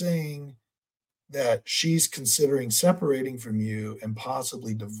she's saying that she's considering separating from you and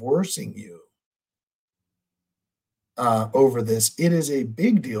possibly divorcing you over this, it is a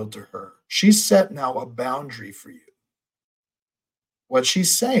big deal to her. She's set now a boundary for you. What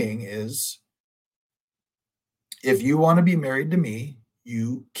she's saying is, if you want to be married to me,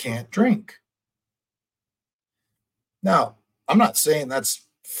 you can't drink. Now, I'm not saying that's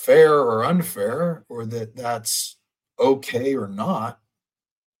fair or unfair, or that that's okay or not,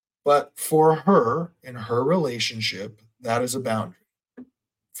 but for her, in her relationship, that is a boundary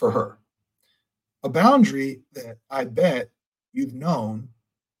for her. A boundary that I bet you've known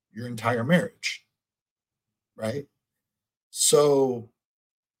your entire marriage, right? So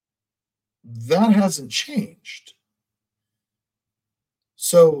that hasn't changed.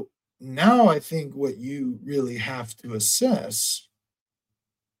 So now I think what you really have to assess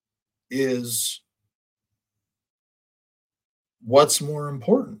is, what's more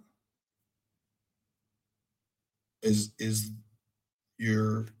important? Is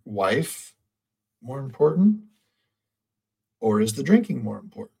your wife more important, or is the drinking more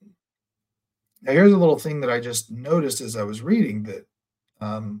important? Now, here's a little thing that I just noticed as I was reading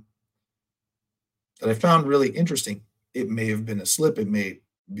um, that I found really interesting. It may have been a slip, it may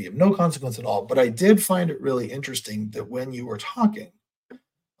be of no consequence at all, but I did find it really interesting that when you were talking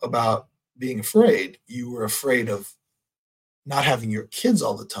about being afraid, you were afraid of not having your kids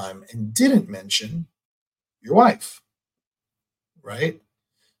all the time and didn't mention your wife, right?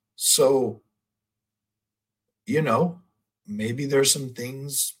 So, you know, maybe there's some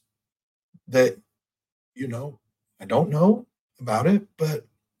things that, you know, I don't know about it, but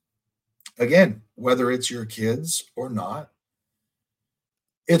again, whether it's your kids or not,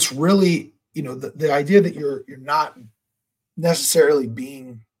 it's really, the idea that you're not necessarily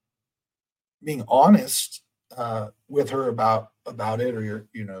being honest with her about it, or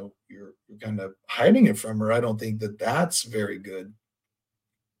you're kind of hiding it from her. I don't think that that's very good.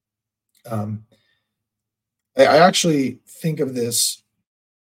 Um, I actually think of this.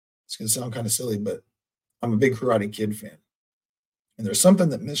 It's going to sound kind of silly, but I'm a big Karate Kid fan, and there's something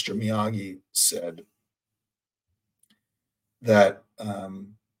that Mr. Miyagi said that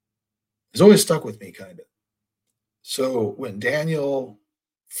has always stuck with me, kind of. So when Daniel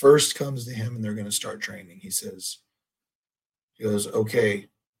first comes to him and they're going to start training, he goes, "Okay,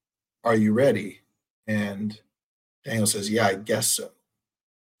 are you ready?" And Daniel says, "Yeah, I guess so."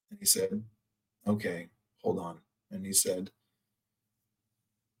 And he said, "Okay, hold on." And he said,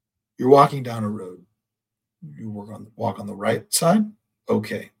 "You're walking down a road. You walk on the right side.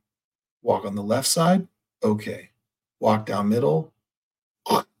 Okay. Walk on the left side. Okay. Walk down middle.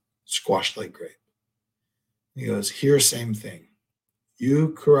 Squashed like grape." He goes, "Here, same thing. You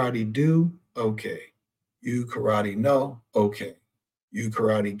karate do. Okay. You karate no. Okay. You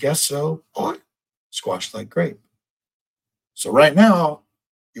karate guess so. Squashed like grape." So right now,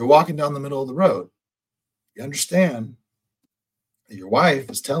 you're walking down the middle of the road. You understand that your wife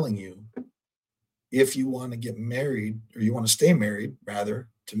is telling you, if you want to get married, or you want to stay married, rather,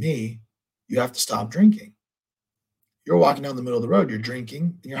 to me, you have to stop drinking. You're walking down the middle of the road, you're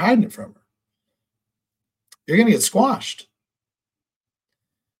drinking, and you're hiding it from her. You're going to get squashed.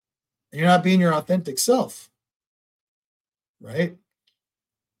 And you're not being your authentic self, right?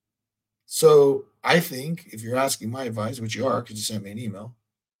 So I think if you're asking my advice, which you are because you sent me an email,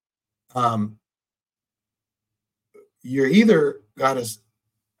 um, you're either got to,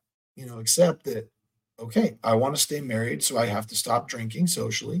 accept that, okay, I want to stay married, so I have to stop drinking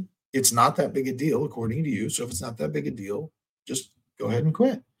socially. It's not that big a deal, according to you. So if it's not that big a deal, just go ahead and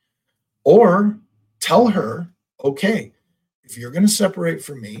quit. Or tell her, okay, if you're going to separate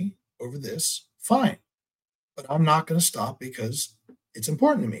from me over this, fine. But I'm not going to stop because it's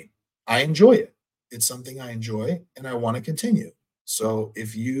important to me. I enjoy it. It's something I enjoy and I want to continue. So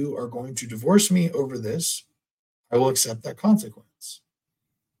if you are going to divorce me over this, I will accept that consequence.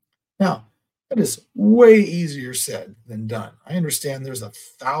 Now, that is way easier said than done. I understand there's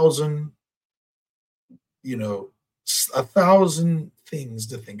you know, a thousand things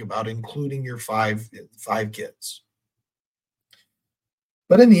to think about, including your five kids.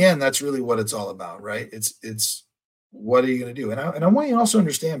 But in the end, that's really what it's all about, right? It's what are you going to do? And I want you to also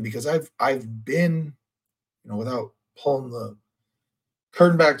understand, because I've been, without pulling the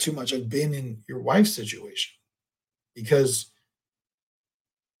curtain back too much, I've been in your wife's situation. Because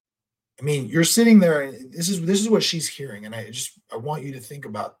I mean, you're sitting there, and this is what she's hearing, and I want you to think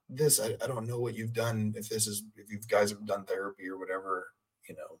about this. I don't know what you've done, if you guys have done therapy or whatever.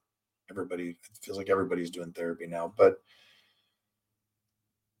 You know, everybody, it feels like everybody's doing therapy now, but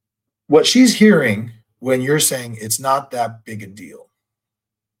what she's hearing when you're saying it's not that big a deal,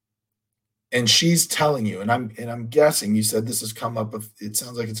 and she's telling you, and I'm guessing you said this has come up. It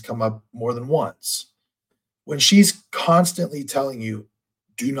sounds like it's come up more than once. When she's constantly telling you,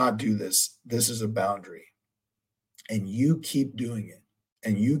 "Do not do this. This is a boundary," and you keep doing it,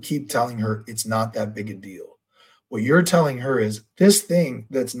 and you keep telling her it's not that big a deal. What you're telling her is, this thing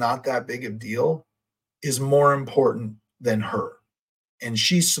that's not that big a deal is more important than her. And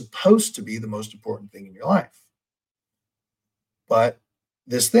she's supposed to be the most important thing in your life. But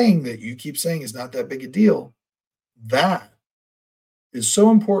this thing that you keep saying is not that big a deal, that is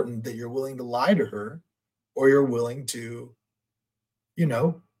so important that you're willing to lie to her, or you're willing to, you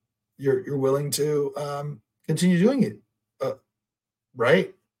know, you're willing to continue doing it. Uh,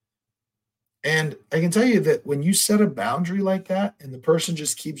 right. And I can tell you that when you set a boundary like that and the person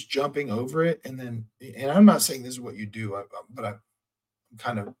just keeps jumping over it, and I'm not saying this is what you do, but I'm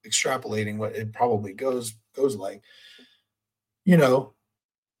kind of extrapolating what it probably goes like, you know,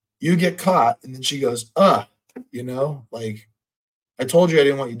 you get caught and then she goes, like, "I told you I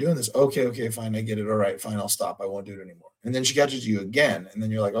didn't want you doing this." "Okay, okay, fine, I get it. All right, fine, I'll stop. I won't do it anymore." And then she catches you again, and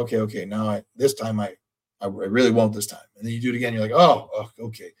then you're like, "Okay, okay, now this time I really won't this time." And then you do it again. You're like, "Oh,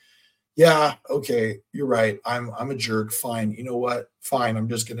 okay. Yeah, okay, you're right. I'm a jerk. Fine. You know what? Fine. I'm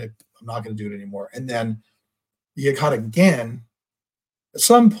not gonna do it anymore." And then you get caught again. At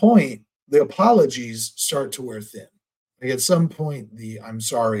some point, the apologies start to wear thin. Like, at some point, the "I'm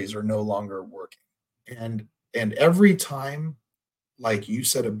sorries" are no longer working. And every time, like, you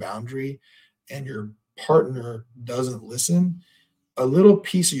set a boundary and your partner doesn't listen, a little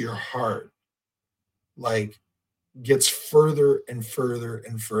piece of your heart, like, gets further and further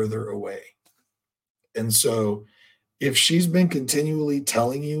and further away. And so if she's been continually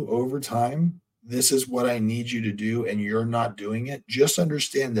telling you over time, this is what I need you to do, and you're not doing it, just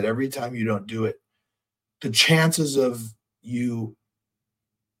understand that every time you don't do it, the chances of you,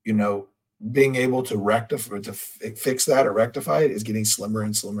 you know, being able to rectify, to fix that or rectify it is getting slimmer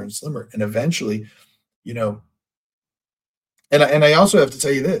and slimmer and slimmer. And eventually, you know, and I also have to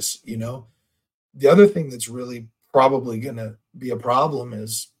tell you this, the other thing that's really probably going to be a problem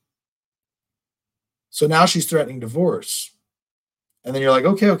is, so now she's threatening divorce. And then you're like,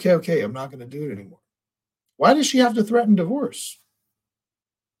 okay, okay, okay, I'm not going to do it anymore. Why does she have to threaten divorce?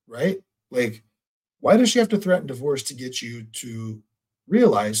 Right? Like, why does she have to threaten divorce to get you to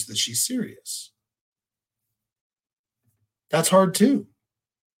realize that she's serious? That's hard too.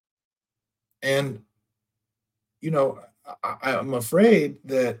 And, you know, I'm afraid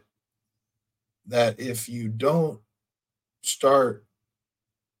that if you don't start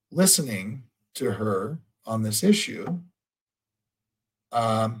listening to her on this issue,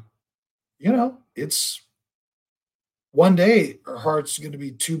 um, it's one day her heart's going to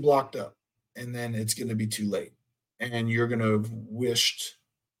be too blocked up, and then it's going to be too late, and you're going to have wished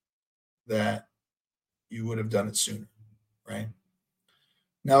that you would have done it sooner, right?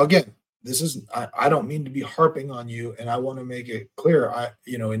 Now, again, this is I don't mean to be harping on you, and I want to make it clear.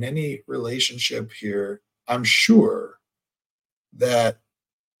 In any relationship here, I'm sure that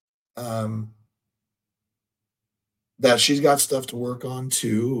um, that she's got stuff to work on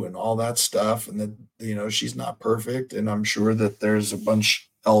too, and all that stuff, and that she's not perfect, and I'm sure that there's a bunch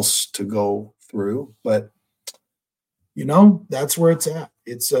else to go through, but that's where it's at.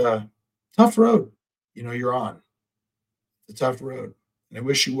 It's a tough road, you're on. It's a tough road, and I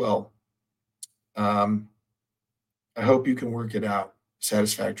wish you well. Um, I hope you can work it out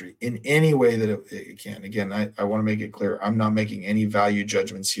satisfactory in any way that it can. Again, I want to make it clear, I'm not making any value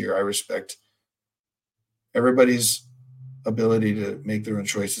judgments here. I respect everybody's ability to make their own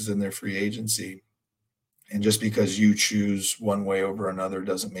choices in their free agency. And just because you choose one way over another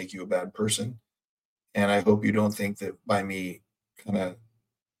doesn't make you a bad person. And I hope you don't think that by me kind of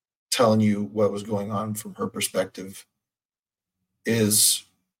telling you what was going on from her perspective is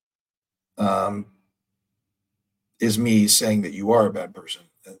um, is me saying that you are a bad person.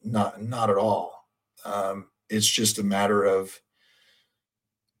 Not at all. It's just a matter of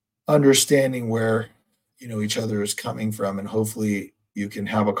understanding where each other is coming from, and hopefully you can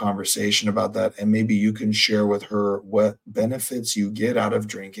have a conversation about that, and maybe you can share with her what benefits you get out of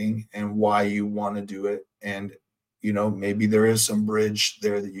drinking and why you want to do it, and maybe there is some bridge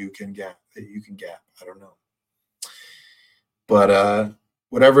there that you can gap. I don't know, but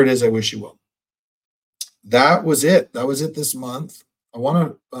whatever it is, I wish you well. That was it this month. I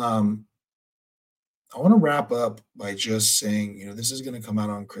want to wrap up by just saying, this is going to come out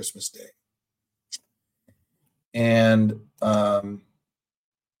on Christmas Day. And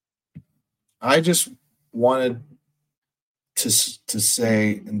I just wanted to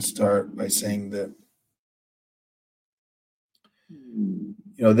say and start by saying that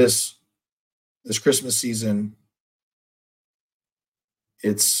this Christmas season,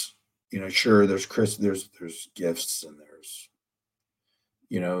 it's sure there's gifts, and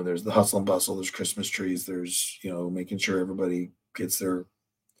there's the hustle and bustle, there's Christmas trees, there's making sure everybody gets their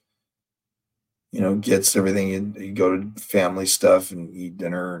gets everything, and you go to family stuff and eat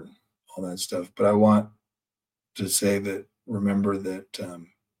dinner and all that stuff. But I want to say that, remember that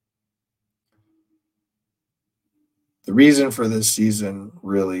the reason for this season,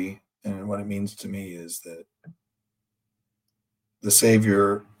 really, and what it means to me, is that the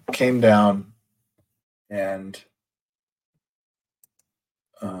Savior came down and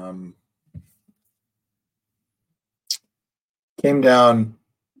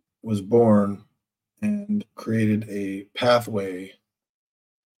was born, and created a pathway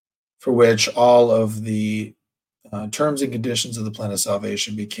for which all of the terms and conditions of the plan of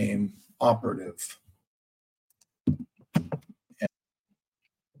salvation became operative.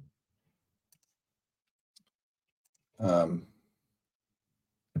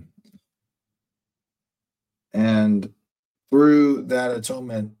 And through that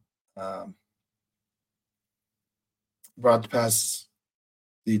atonement, brought to pass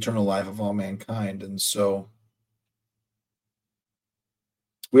the eternal life of all mankind. And so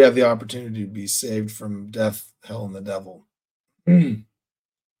we have the opportunity to be saved from death, hell, and the devil. And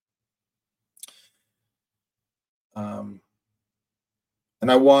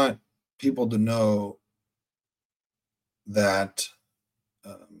I want people to know that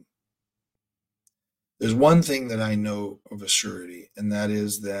there's one thing that I know of a surety, and that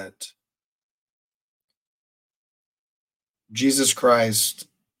is that Jesus Christ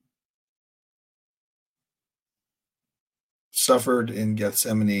suffered in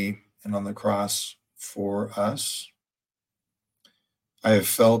Gethsemane and on the cross for us. I have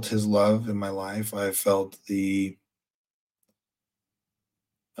felt his love in my life. I have felt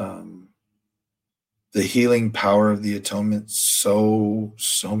um, the healing power of the atonement so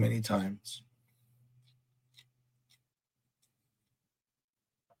many times.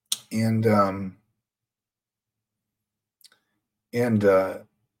 And the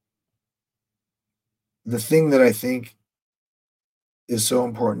thing that I think is so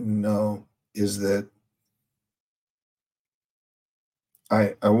important to know is that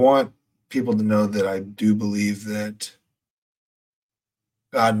I want people to know that I do believe that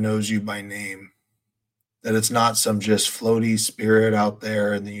God knows you by name, that it's not some just floaty spirit out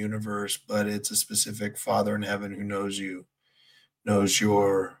there in the universe, but it's a specific Father in heaven who knows you, knows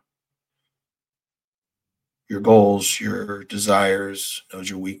your goals, your desires, knows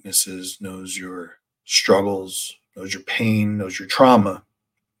your weaknesses, knows your struggles, knows your pain, knows your trauma.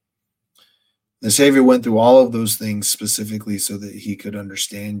 The Savior went through all of those things specifically so that he could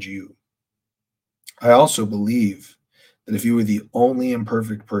understand you. I also believe that if you were the only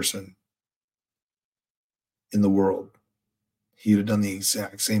imperfect person in the world, he would have done the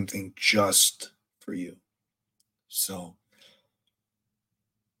exact same thing just for you. So,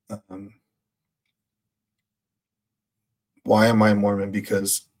 why am I Mormon?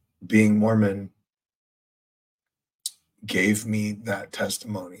 Because being Mormon gave me that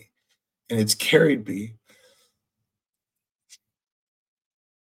testimony, and it's carried me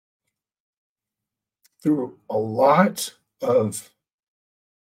through a lot of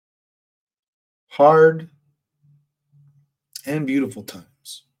hard and beautiful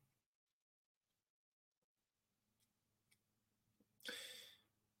times.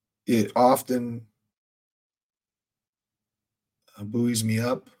 It often buoys me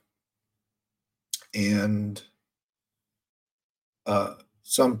up, and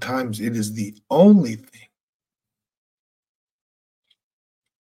sometimes it is the only thing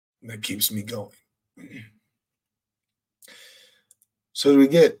that keeps me going. So we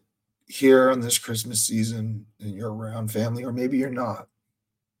get here on this Christmas season and you're around family, or maybe you're not.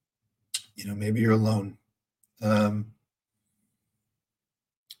 Maybe you're alone.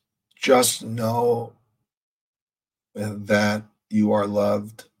 Just know that you are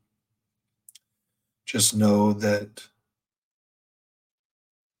loved. Just know that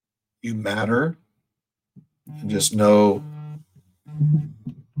you matter. And just know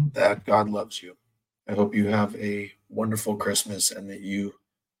that God loves you. I hope you have a wonderful Christmas and that you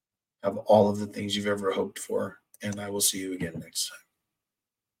have all of the things you've ever hoped for. And I will see you again next time.